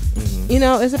strategic. You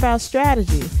know, it's about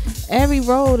strategy. Every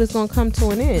road is going to come to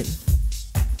an end.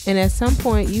 And at some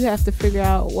point, you have to figure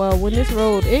out, well, when this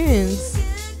road ends,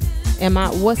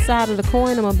 what side of the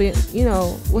coin am I being, you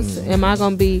know, am I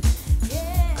going to be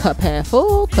cup half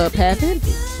full, cup half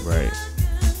empty? Right.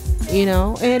 You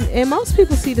know, and most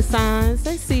people see the signs.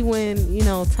 They see when, you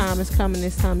know, time is coming.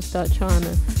 It's time to start trying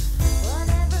to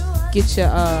get your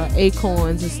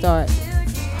acorns and start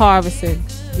harvesting,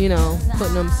 you know,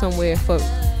 putting them somewhere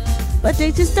but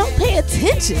they just don't pay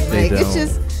attention. Like, it's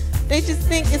just, they just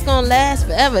think it's going to last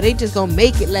forever. They just going to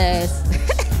make it last.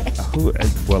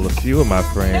 Well, a few of my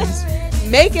friends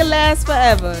Make it last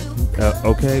forever.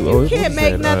 Okay. You can't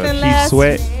make nothing keep last.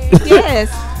 Sweat. Yes.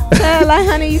 Tell like,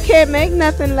 honey, you can't make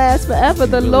nothing last forever.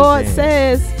 The Lord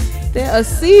says there are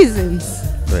seasons.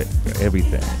 But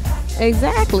everything.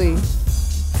 Exactly.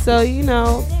 So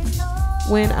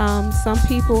when some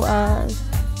people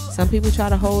try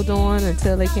to hold on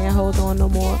until they can't hold on no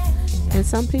more, and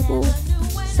some people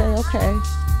say, okay,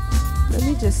 let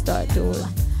me just start doing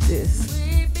this.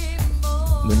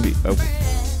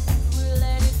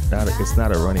 It's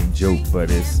not a running joke,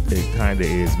 but it kind of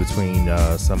is between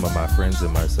some of my friends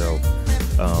and myself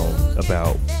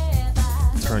about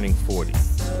turning 40.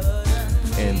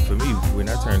 And for me, when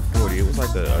I turned 40, it was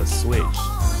like a switch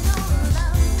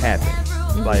happened.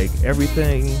 Mm-hmm. Like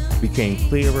everything became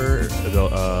clearer.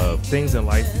 Things in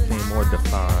life became more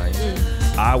defined.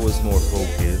 Mm-hmm. I was more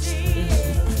focused.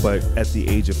 Mm-hmm. But at the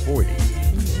age of 40,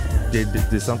 mm-hmm.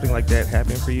 did something like that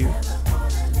happen for you?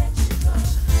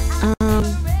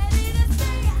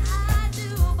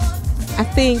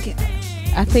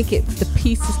 I think the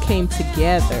pieces came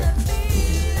together.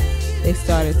 They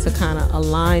started to kind of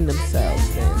align themselves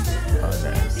then. Oh,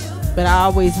 nice. But I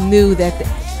always knew that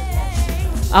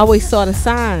I always saw the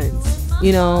signs,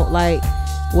 like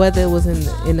whether it was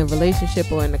in the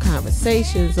relationship or in the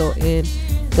conversations or in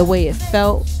the way it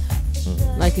felt,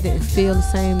 mm-hmm. like it didn't feel the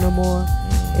same no more.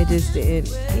 Mm-hmm. It just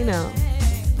didn't,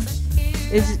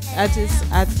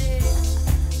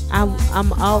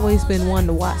 I'm always been one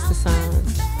to watch the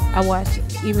signs.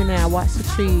 Even now I watch the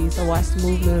trees, I watch the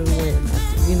movement of the wind.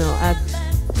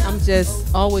 I'm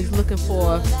just always looking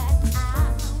for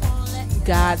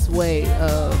God's way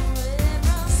of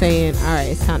saying, all right,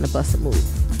 it's time to bust a move,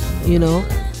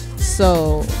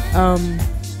 So, I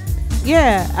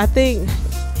think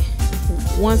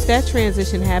once that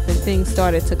transition happened, things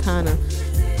started to kind of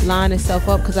line itself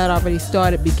up because I'd already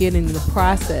started beginning the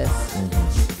process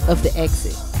mm-hmm. of the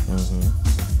exit.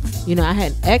 Mm-hmm. I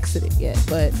hadn't exited yet,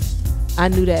 but I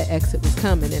knew that exit was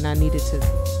coming and I needed to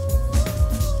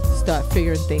start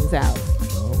figuring things out.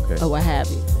 Okay. Or what have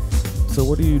you. So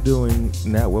what are you doing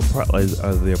now? Are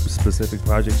there specific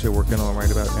projects you're working on right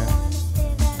about now?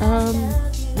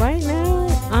 Right now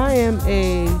I am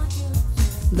a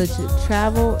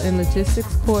travel and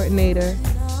logistics coordinator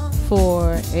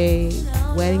for a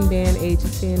wedding band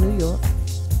agency in New York.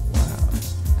 Wow.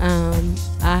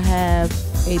 I have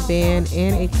a band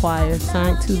and a choir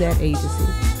signed to that agency.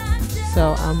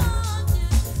 So I'm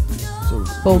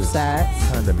both sides.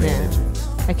 Kind of managing.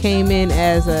 I came in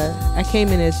as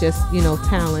just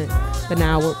talent, but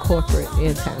now I work corporate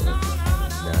and talent.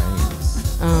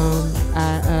 Nice. I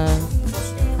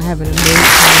have an amazing.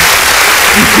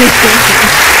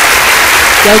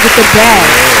 Go get the bag.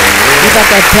 You got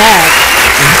that bag.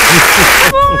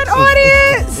 Come on,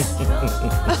 audience.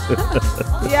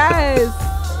 Yes.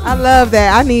 I love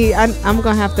that. I'm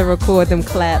gonna have to record them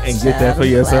claps and get that for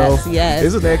yourself. Claps, yes.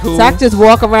 Isn't that cool? So I can just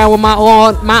walk around with my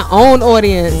own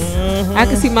audience. Mm-hmm. I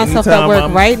can see myself at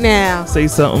work right now. Say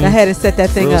something. I had to set that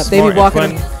thing up. They be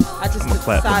walking. I just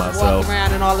decided to walk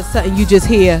around, and all of a sudden you just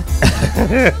hear.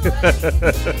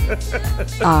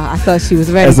 I thought she was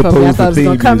ready for me. I thought it was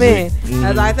gonna come in.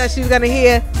 Mm-hmm. I thought she was gonna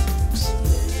hear.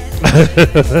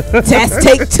 Test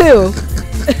take 2.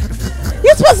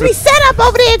 You're supposed to be set up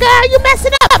over there, girl. You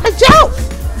messing up a joke.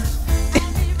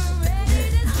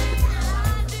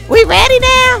 We ready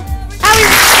now? I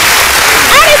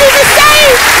didn't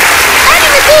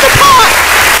even do the part.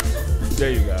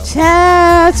 There you go.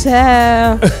 Child.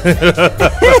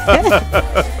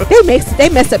 They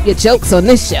mess up your jokes on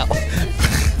this show.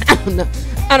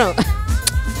 I don't.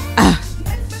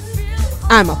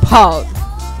 I'm appalled.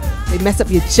 They mess up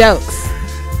your jokes.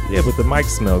 Yeah, but the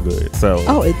mics smell good.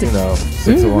 So, it does.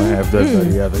 6 of one, half dozen of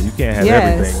the other. You can't have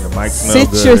everything. The mics smell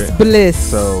good. Citrus bliss.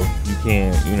 So, you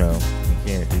can't,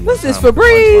 What's this,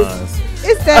 Febreze?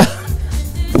 It's that.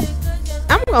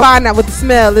 I'm going to find out what the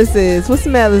smell this is. What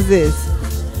smell is this?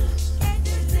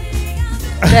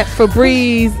 That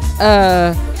Febreze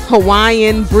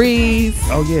Hawaiian breeze.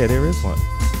 Oh, yeah, there is one.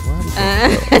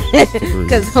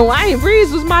 Because Hawaiian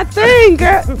breeze was my thing,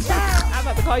 girl. Child, I'm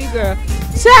about to call you girl.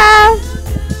 Child.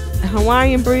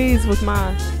 Hawaiian breeze was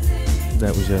mine.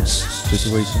 That was your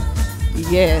situation?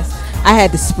 Yes. I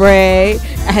had the spray.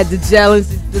 I had the gels,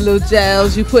 the little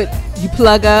gels you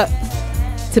plug up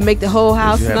to make the whole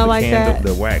house smell like that.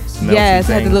 The wax. Yes,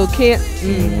 I had the little can.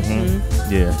 Mm-hmm.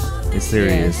 Yeah, it's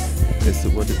serious. Yes.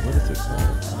 What is it called?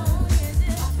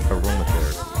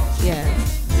 Aromatherapy. Yeah.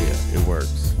 Yeah, it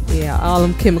works. Yeah, all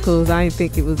them chemicals. I didn't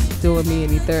think it was doing me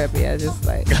any therapy. I just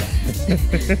like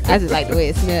the way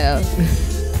it smells.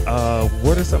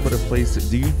 What are some of the places?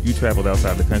 Do you traveled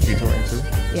outside the country touring too?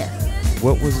 Yes.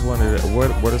 what was one of the,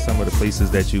 what are some of the places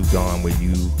that you've gone where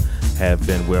you have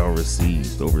been well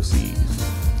received overseas?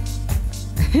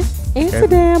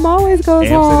 Amsterdam always goes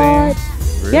Amsterdam? hard.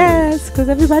 Really? Yes, because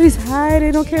everybody's high.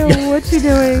 They don't care what you're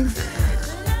doing.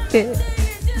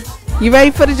 You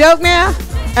ready for the joke now?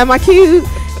 Am I cute?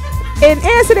 In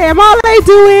Amsterdam, all they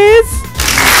do is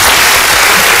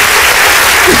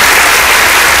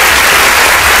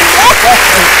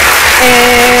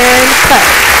and cut.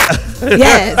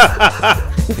 Yes.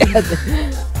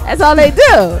 That's all they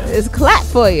do is clap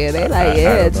for you. They like,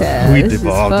 yeah, child. We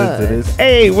devolved into this.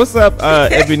 Hey, what's up,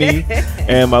 Ebony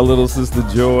and my little sister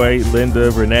Joy, Linda,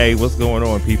 Renee. What's going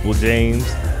on, people?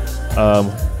 James.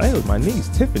 Hey, my niece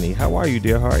Tiffany. How are you,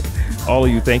 dear heart? All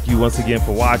of you, thank you once again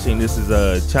for watching. This is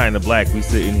Chinah Blac. We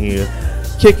sitting here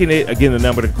kicking it. Again, the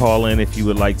number to call in if you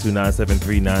would like to,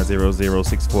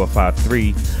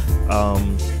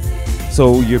 973-900-6453.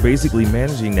 So you're basically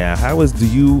managing now.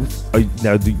 You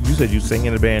said you sang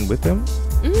in a band with them?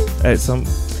 Mm-hmm. At some.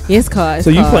 Yes, cause.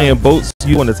 So you playing boats?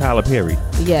 You on the Tyler Perry?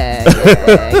 Yeah.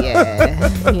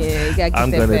 You gotta I'm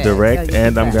gonna direct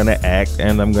and I'm gonna act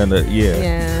and I'm gonna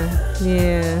Yeah.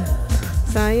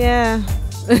 So yeah.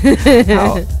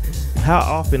 How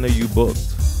often are you booked?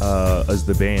 As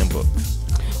the band booked?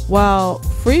 Well,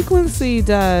 Frequency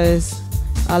does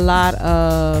a lot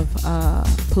of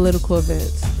political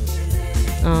events.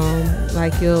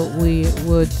 Like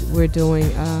we're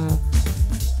doing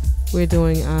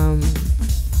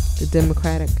the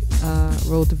Democratic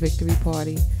Road to Victory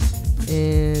Party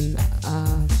and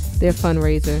their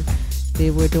fundraiser. They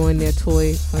were doing their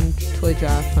toy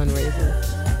drive fundraiser.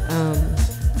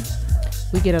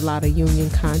 We get a lot of union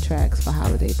contracts for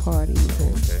holiday parties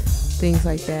and things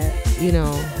like that,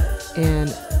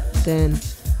 and then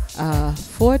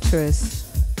Fortress,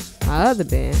 my other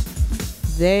band,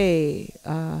 they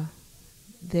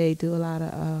do a lot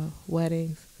of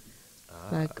weddings,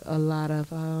 like a lot of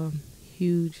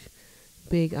huge,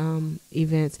 big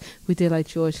events. We did like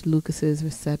George Lucas's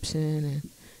reception,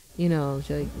 and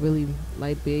like really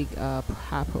like big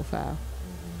high profile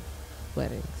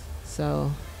weddings.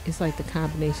 So it's like the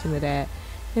combination of that,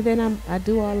 and then I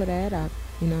do all of that. I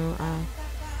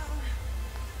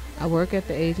work at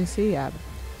the agency. I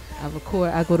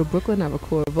record. I go to Brooklyn. I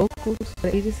record vocals for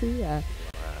the agency.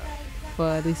 For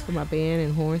at least for my band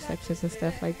and horn sections and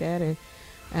stuff like that,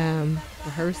 and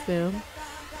rehearse them.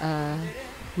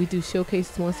 We do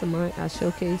showcases once a month. I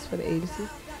showcase for the agency,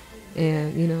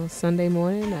 and Sunday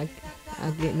morning I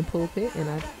get in the pulpit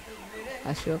and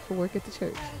I show up for work at the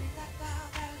church.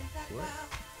 What?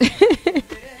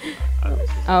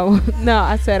 Oh no,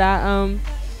 I said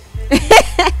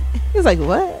He's like,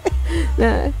 what?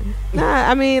 Nah.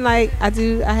 I mean, like I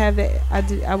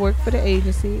work for the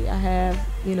agency. I have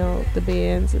the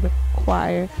bands and the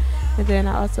choir, and then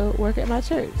I also work at my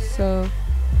church. So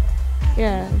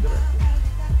yeah.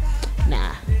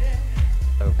 Nah.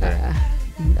 Okay.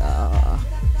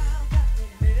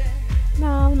 No,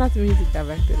 I'm not the music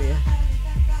director there.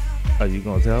 Are you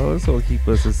gonna tell us or keep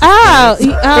us? Well,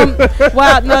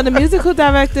 no, the musical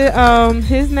director,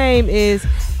 his name is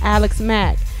Alex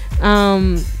Mack.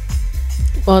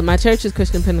 Well, my church is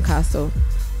Christian Pentecostal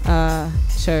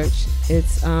church.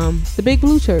 It's the Big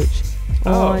Blue Church.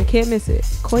 Oh, I can't miss it.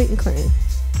 Coit and Clinton.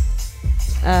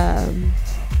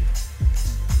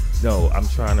 No, I'm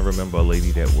trying to remember a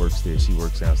lady that works there. She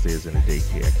works downstairs in the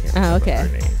daycare. I can't remember her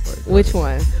name. But which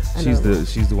one? She's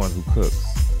the one who cooks.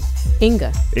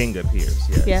 Inga Pierce.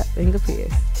 Yes. Yeah, Inga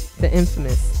Pierce, the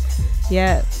infamous.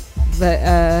 Yeah, but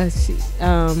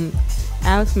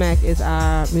Alex Mack is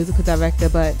our musical director,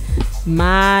 but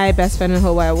my best friend in the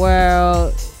whole wide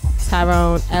world,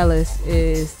 Tyrone Ellis,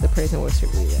 is the praise and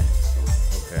worship leader.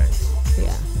 Okay.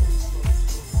 Yeah.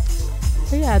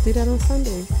 So yeah, I do that on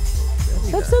Sundays.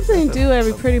 That's something to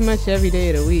do pretty much every day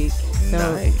of the week. So,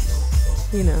 nice.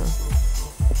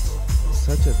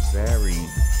 Such a varied.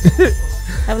 I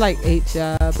have like 8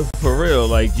 jobs. For real,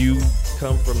 like you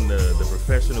come from the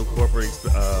professional corporate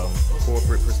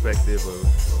perspective of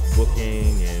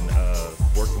booking and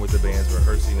working with the bands,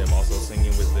 rehearsing them, also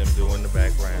singing with them, doing the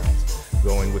backgrounds,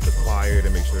 going with the choir to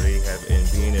make sure they have,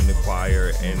 and being in the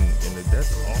choir, and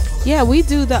that's awesome. Yeah, we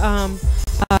do the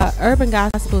Urban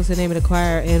Gospel is the name of the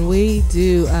choir, and we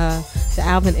do the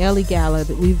Alvin Ailey Gala.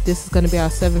 This is going to be our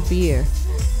 7th year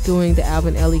doing the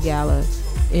Alvin Ailey Gala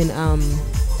in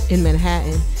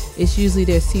Manhattan. It's usually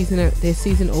their season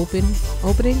opening.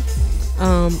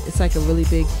 It's like a really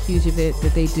big, huge event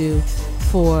that they do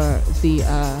for the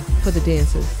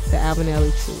dancers, the Alvin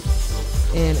Ailey troupe.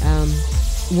 And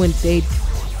when they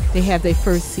have their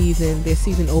first season, their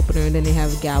season opener, and then they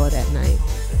have a gala that night.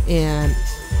 And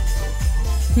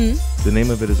The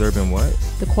name of it is Urban what?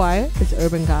 The choir is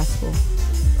Urban Gospel.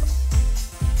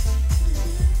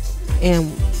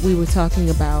 And we were talking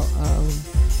about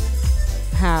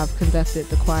how I've conducted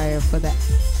the choir for the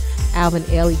Alvin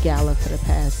Ailey Gala for the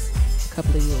past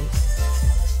couple of years.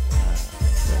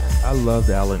 I loved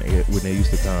Allen when they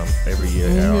used to come every year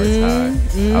at Arts High.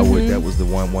 That was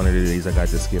one of the days I got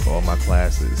to skip all my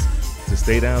classes to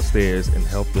stay downstairs and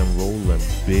help them roll them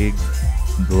big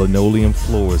linoleum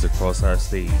floors across our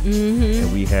stage.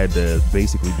 And we had to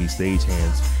basically be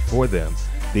stagehands for them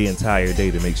the entire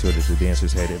day to make sure that the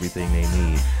dancers had everything they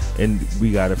need. And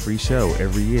we got a free show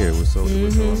every year. It was so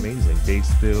amazing. They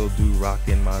still do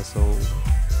Rockin' My Soul.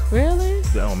 Really?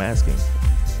 No, I'm asking.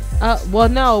 Well,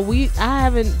 no, I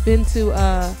haven't been to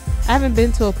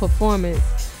a performance.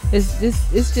 This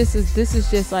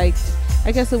is just like,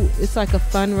 I guess it's like a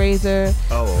fundraiser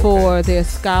for their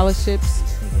scholarships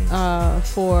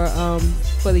for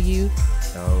the youth.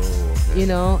 You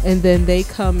know, and then they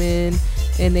come in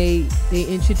and they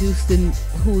introduce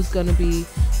who's going to be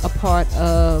a part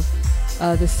of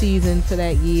the season for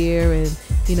that year, and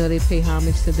you know, they pay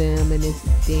homage to them, and it's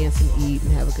dance and eat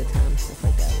and have a good time and stuff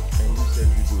like that. And you said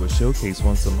you do a showcase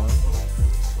once a month?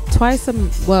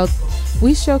 Well,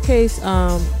 we showcase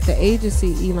the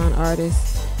agency Elon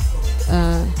Artists.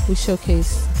 We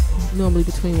showcase normally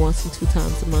between once and 2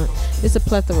 times a month. It's a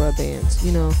plethora of bands,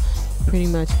 you know. Pretty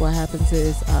much what happens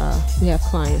is we have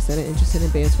clients that are interested in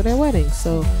bands for their weddings,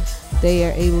 so they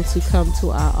are able to come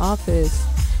to our office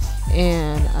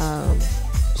and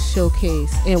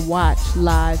showcase and watch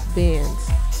live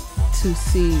bands to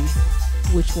see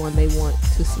which one they want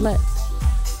to select.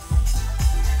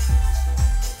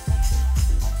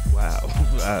 Wow.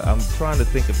 I'm trying to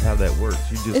think of how that works.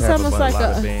 You just have a lot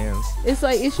of bands.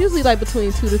 It's usually like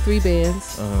between 2 to 3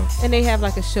 bands, and they have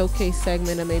like a showcase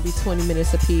segment of maybe 20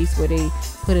 minutes a piece where they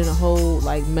put in a whole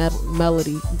like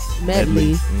medley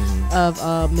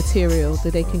of material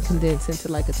that they can condense into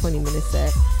like a 20-minute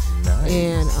set. Nice.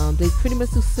 And they pretty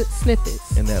much do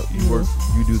snippets. And that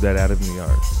you do that out of New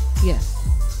York. Yes.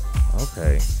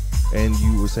 Okay. And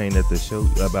you were saying that the show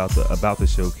about the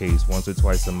showcase once or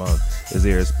twice a month. Is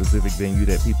there a specific venue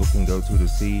that people can go to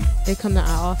see? They come to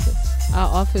our office.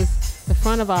 Our office, the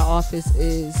front of our office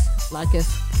is like a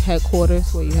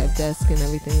headquarters where you have desks and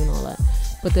everything and all that.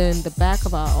 But then the back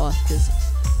of our office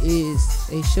is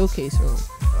a showcase room.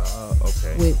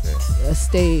 Okay. With a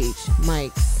stage,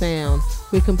 mics, sound.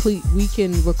 We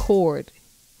can record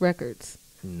records.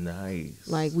 Nice.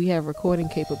 Like we have recording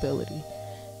capability.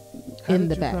 How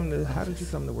did you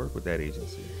come to work with that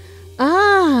agency?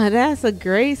 That's a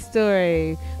great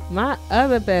story. My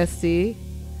other bestie,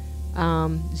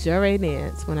 Jure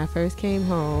Nance, when I first came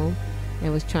home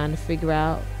and was trying to figure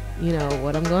out, you know,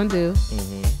 what I'm going to do,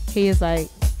 he is like,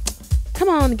 come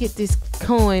on and get this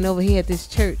coin over here at this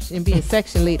church and be a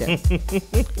section leader.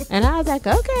 And I was like,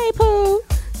 okay, Pooh.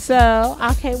 So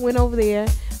I went over there,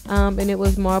 and it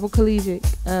was Marble Collegiate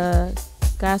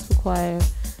Gospel Choir.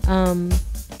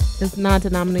 It's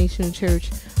non-denominational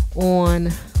church on,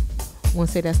 I want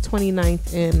to say that's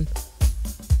 29th and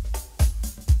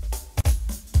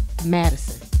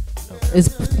Madison. Okay.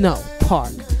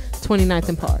 Park. 29th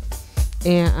and Park.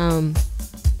 And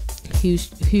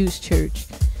huge church.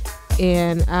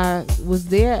 And I was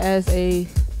there as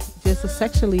just a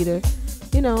section leader,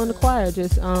 you know, in the choir,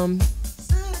 just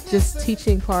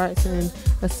teaching parts and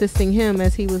assisting him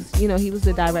as he was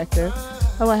the director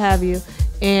or what have you.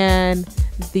 And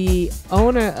the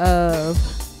owner of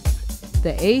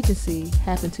the agency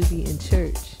happened to be in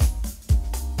church.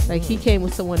 Like he came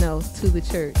with someone else to the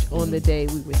church on the day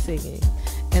we were singing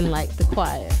and liked the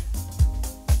choir.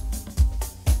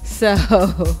 So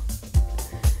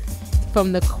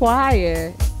from the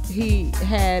choir, he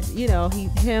had,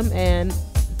 him and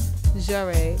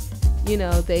Jure,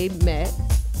 they met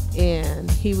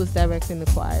and he was directing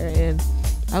the choir and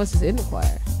I was just in the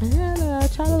choir.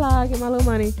 And tra-la-la, get my little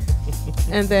money.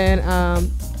 And then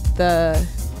the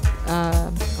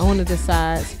owner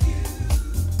decides,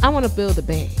 I want to build a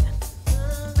band.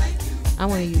 I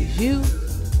want to use you,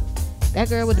 that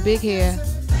girl with the big hair,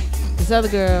 this other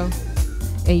girl,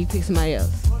 and you pick somebody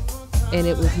else. And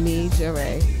it was me,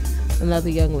 Jure, another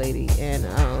young lady, and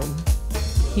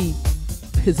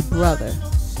his brother.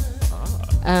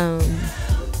 And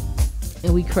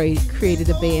we created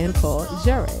a band called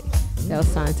Jure that was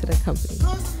signed to the company.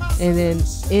 And then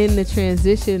in the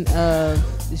transition of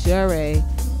Jure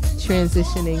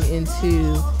transitioning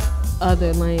into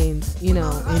other lanes, in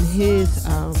his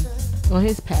on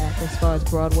his path as far as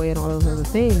Broadway and all those other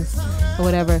things or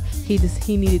whatever, he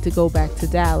needed to go back to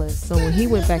Dallas. So when he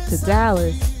went back to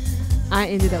Dallas, I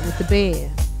ended up with the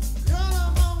band.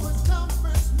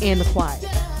 and the choir.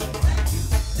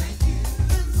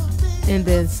 And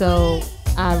then so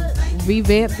I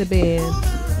revamped the band,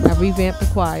 I revamped the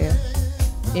choir,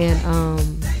 and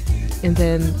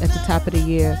then at the top of the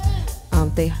year,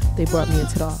 they brought me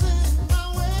into the office.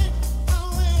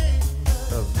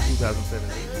 Of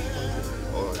 2017.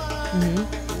 Wow.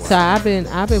 So I've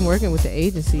been working with the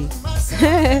agency.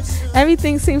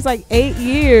 Everything seems like 8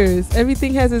 years.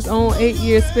 Everything has its own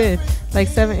 8-year spin, like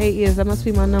 7-8 years. That must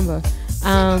be my number.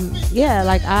 Yeah,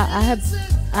 like I've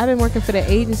been working for the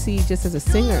agency just as a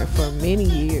singer for many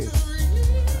years,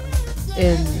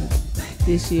 and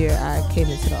this year I came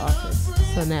into the office.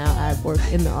 So now I work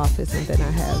in the office, and then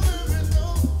I have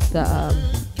the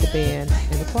band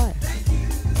and the choir.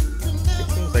 It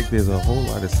seems like there's a whole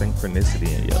lot of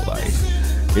synchronicity in your life.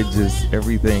 It just,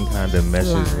 everything kind of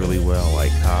meshes really well,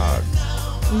 like cogs.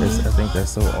 I think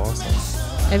that's so awesome.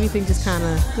 Everything just kind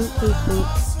of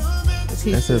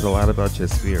that says a lot about your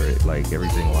spirit. Like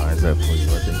everything lines up for you.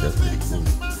 I think that's pretty cool.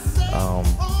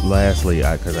 Lastly,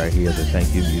 because I hear the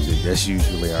thank you music, that's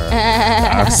usually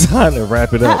our sign to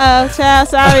wrap it up. Child,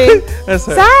 sorry. That's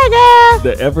sorry, girl.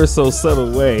 The ever so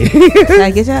subtle way.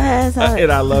 Like, get your ass out. And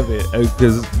I love it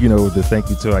because the thank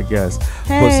you to our guests.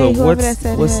 Hey, so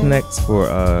what's hey. next for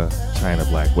Chinah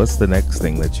Blac? What's the next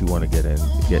thing that you want to get to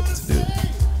do?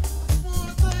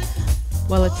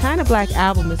 Well, a Chinah Blac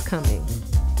album is coming.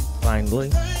 Finally.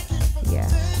 Yeah.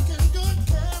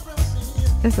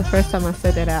 It's the first time I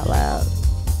said that out loud.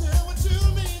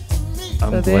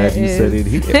 I'm glad you said it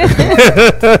here.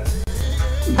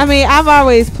 I mean, I've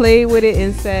always played with it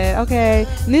and said, okay,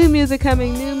 new music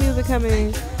coming.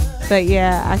 But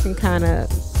yeah, I can kind of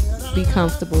be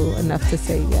comfortable enough to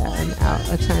say, yeah,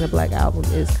 a Chinah Blac album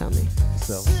is coming.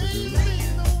 Self-produced.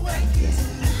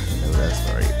 No, that's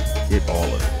right. Get all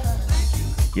of it.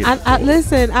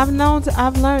 Listen, I've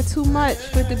learned too much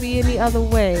for it to be any other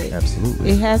way.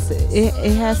 Absolutely. It has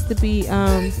to be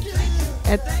at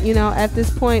this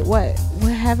point, what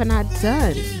haven't I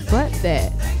done but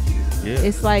that? Yeah.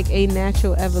 It's like a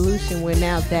natural evolution where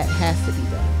now that has to be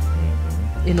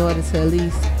done in order to at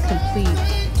least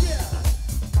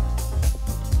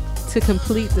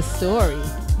complete the story.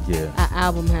 Yeah. An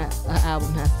album has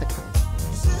to come.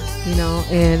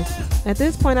 And at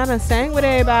this point, I done sang with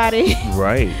everybody.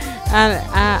 Right.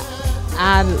 I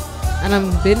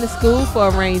done been to school for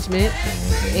arrangement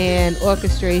and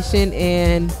orchestration,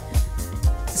 and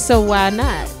so why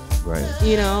not? Right.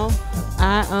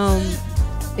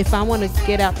 If I want to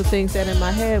get out the things that are in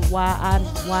my head, why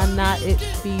not it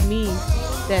be me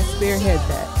that spearhead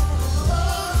that?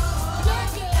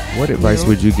 What advice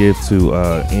would you give to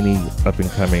any up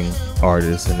and coming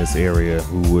artists in this area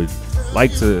who would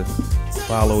like to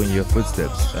follow in your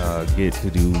footsteps, get to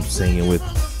do singing with,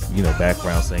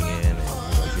 background singing, and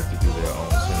get to do their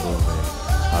own singles and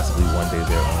possibly one day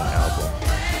their own album?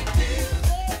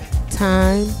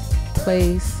 Time,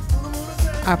 place,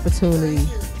 opportunity,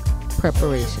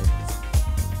 preparation.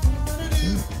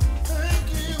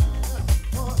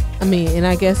 I mean, and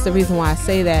I guess the reason why I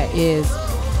say that is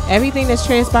everything that's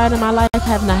transpired in my life, I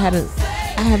have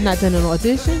not done an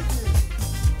audition.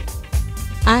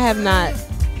 I have not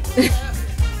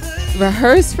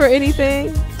rehearsed for anything.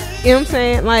 You know what I'm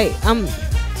saying? Like,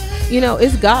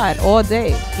 it's God all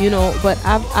day, but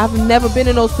I've never been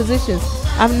in those positions.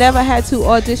 I've never had to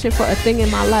audition for a thing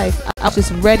in my life. I was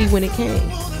just ready when it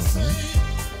came.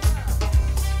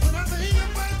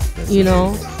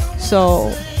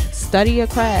 So study your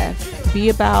craft. Be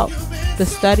about the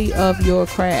study of your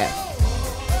craft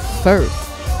first,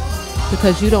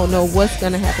 because you don't know what's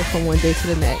going to happen from one day to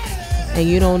the next, and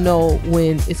you don't know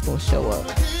when it's going to show up.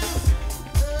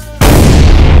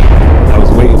 I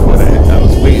was waiting for that.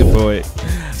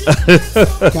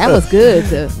 That was good.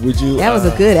 That was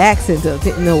a good accent.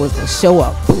 Didn't know it was going to show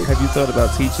up. Have you thought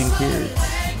about teaching kids?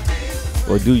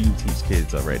 Or do you teach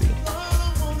kids already?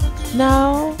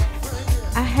 No,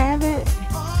 I haven't.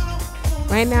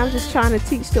 Right now, I'm just trying to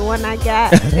teach the one I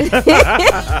got.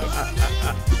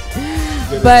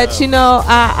 But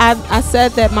I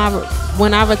said that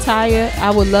when I retire,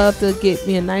 I would love to get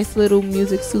me a nice little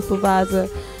music supervisor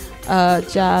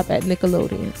job at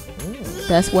Nickelodeon.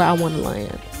 That's where I want to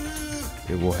land.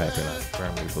 It will happen. I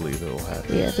firmly believe it will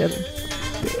happen. Yeah,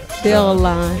 they'll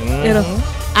align.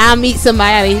 I'll meet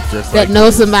somebody that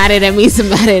knows somebody that meets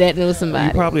somebody that knows somebody.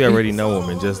 You probably already know them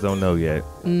and just don't know yet.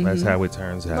 That's how it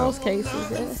turns out. Most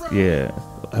cases, yeah.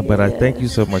 But I thank you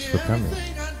so much for coming.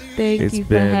 Thank you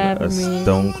for having me. It's been a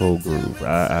stone cold groove.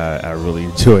 I really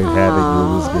enjoyed having you.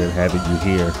 It was good having you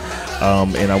here.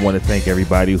 And I want to thank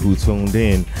everybody who tuned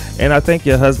in. And I thank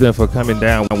your husband for coming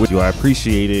down with you. I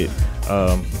appreciate it.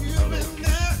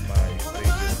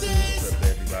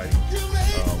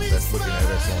 looking at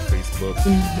us on Facebook.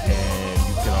 And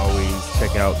you can always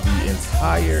check out the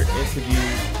entire interview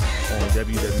on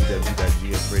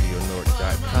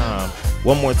www.gsradionorth.com.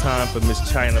 One more time for Miss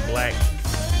Chinah Blac.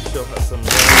 Show her some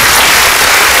love.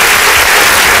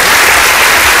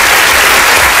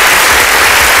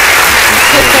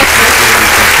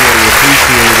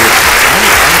 Appreciate it. I'm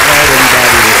glad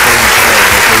everybody was saying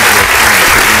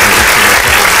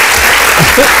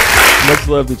much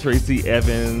love to Tracy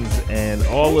Evans and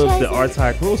all of the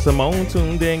R-Type crew. Simone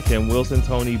tuned in, Kim Wilson,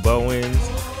 Tony Bowens,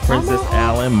 Princess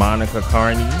Allen, Monica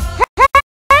Carney,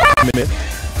 Smith,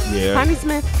 Connie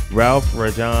Smith, Ralph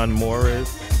Rajan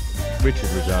Morris, Richard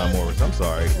Rajan Morris, I'm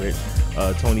sorry, Rich,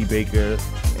 Tony Baker,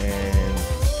 and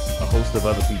a host of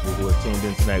other people who have tuned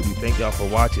in tonight. We thank y'all for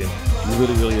watching. We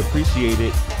really, really appreciate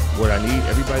it. What I need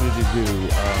everybody to do,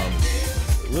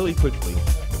 really quickly,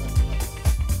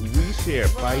 we share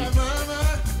fights.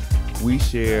 We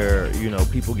share,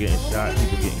 people getting shot,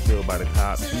 people getting killed by the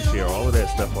cops. We share all of that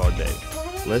stuff all day.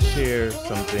 Let's share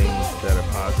some things that are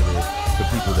positive to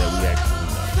people that we actually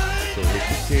know. So hit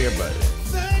the share button.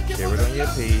 Share it on your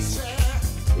page.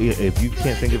 If you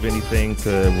can't think of anything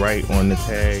to write on the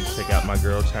tag, check out my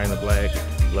girl Chinah Blac.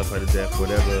 Love her to death.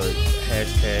 Whatever,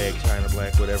 hashtag Chinah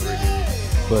Blac, whatever it is.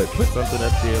 But put something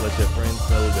up there. Let your friends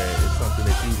know that it's something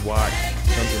that you watch,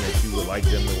 something that you would like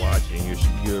them to watch, and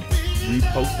you're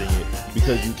reposting it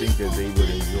because you think that they would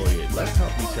enjoy it. Let's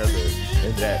help each other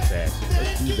in that fashion.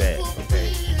 Let's do that,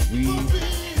 okay? We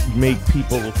make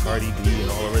people with Cardi B and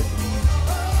all the rest of these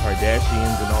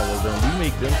Kardashians and all of them, we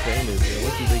make them famous, and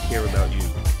what do they care about you?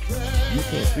 You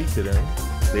can't speak to them.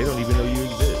 They don't even know you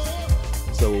exist.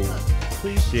 So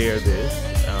please share this.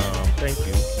 Thank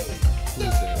you.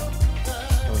 Please share.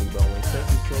 Tony Bowen, thank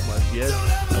you so much. Yes,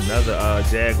 another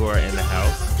Jaguar in the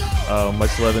house.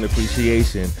 Much love and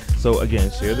appreciation. So again,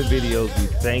 share the videos. We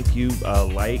thank you.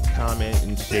 Like, comment,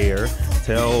 and share.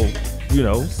 Tell,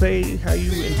 say how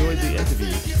you enjoyed the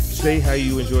interview. Say how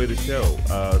you enjoy the show,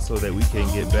 so that we can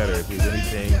get better. If there's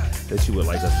anything that you would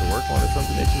like us to work on or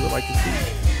something that you would like to see,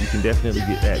 you can definitely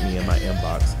get at me in my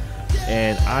inbox.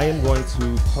 And I am going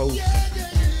to post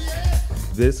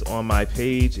this on my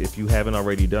page. If you haven't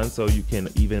already done so, you can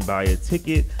even buy a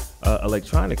ticket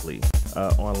electronically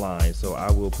online. So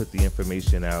I will put the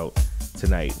information out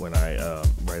tonight when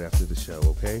right after the show.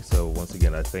 Okay, so once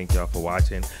again, I thank y'all for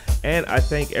watching, and I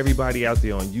thank everybody out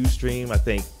there on Ustream. I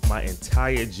thank my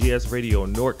entire GS Radio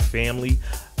North family,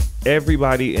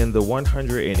 everybody in the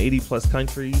 180 plus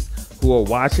countries who are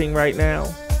watching right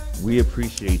now. We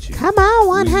appreciate you. Come on,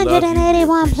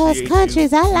 181 plus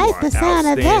countries. I like the sound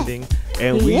of that.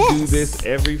 And we do this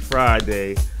every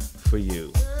Friday for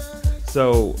you.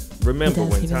 So remember,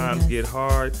 when times get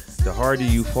hard, the harder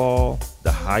you fall,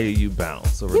 the higher you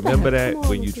bounce. So remember that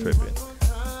when you're tripping.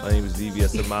 My name is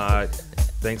Devious Ahmad.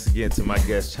 Thanks again to my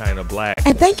guest, Chinah Blac.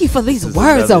 And thank you for these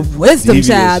words of wisdom,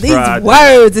 child. These Friday.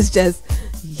 words is just,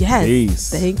 yes.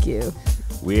 Peace. Thank you.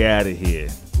 We out of here.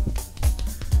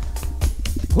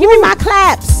 Give me my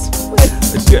claps.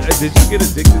 Did you get addicted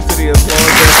to the applause?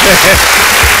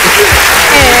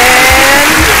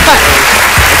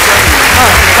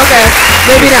 Oh, okay.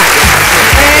 Maybe not.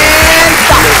 And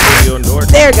stop.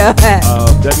 There you go.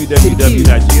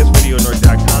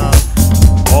 www.gsradionorth.com.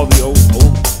 All the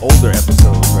older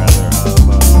episodes, rather, of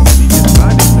Devious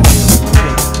Friday.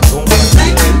 Go on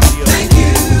Thank you.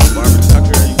 Barbara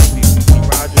Tucker. You can see CC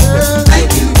Rogers.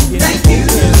 Thank you. Thank you.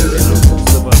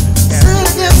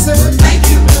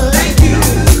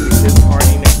 His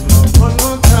party next month. One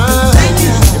more time. Thank you.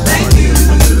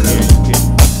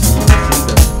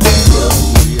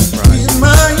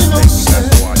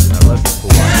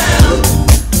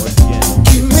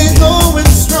 Keep me going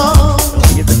strong. Don't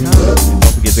forget to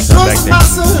come back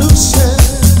next week.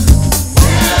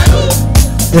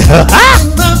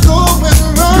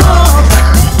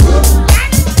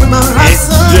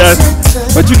 Yes,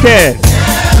 but you can.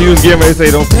 She was getting ready to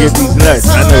say, don't forget these nuts.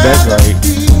 I know that's right.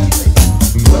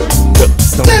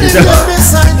 Don't forget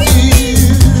that.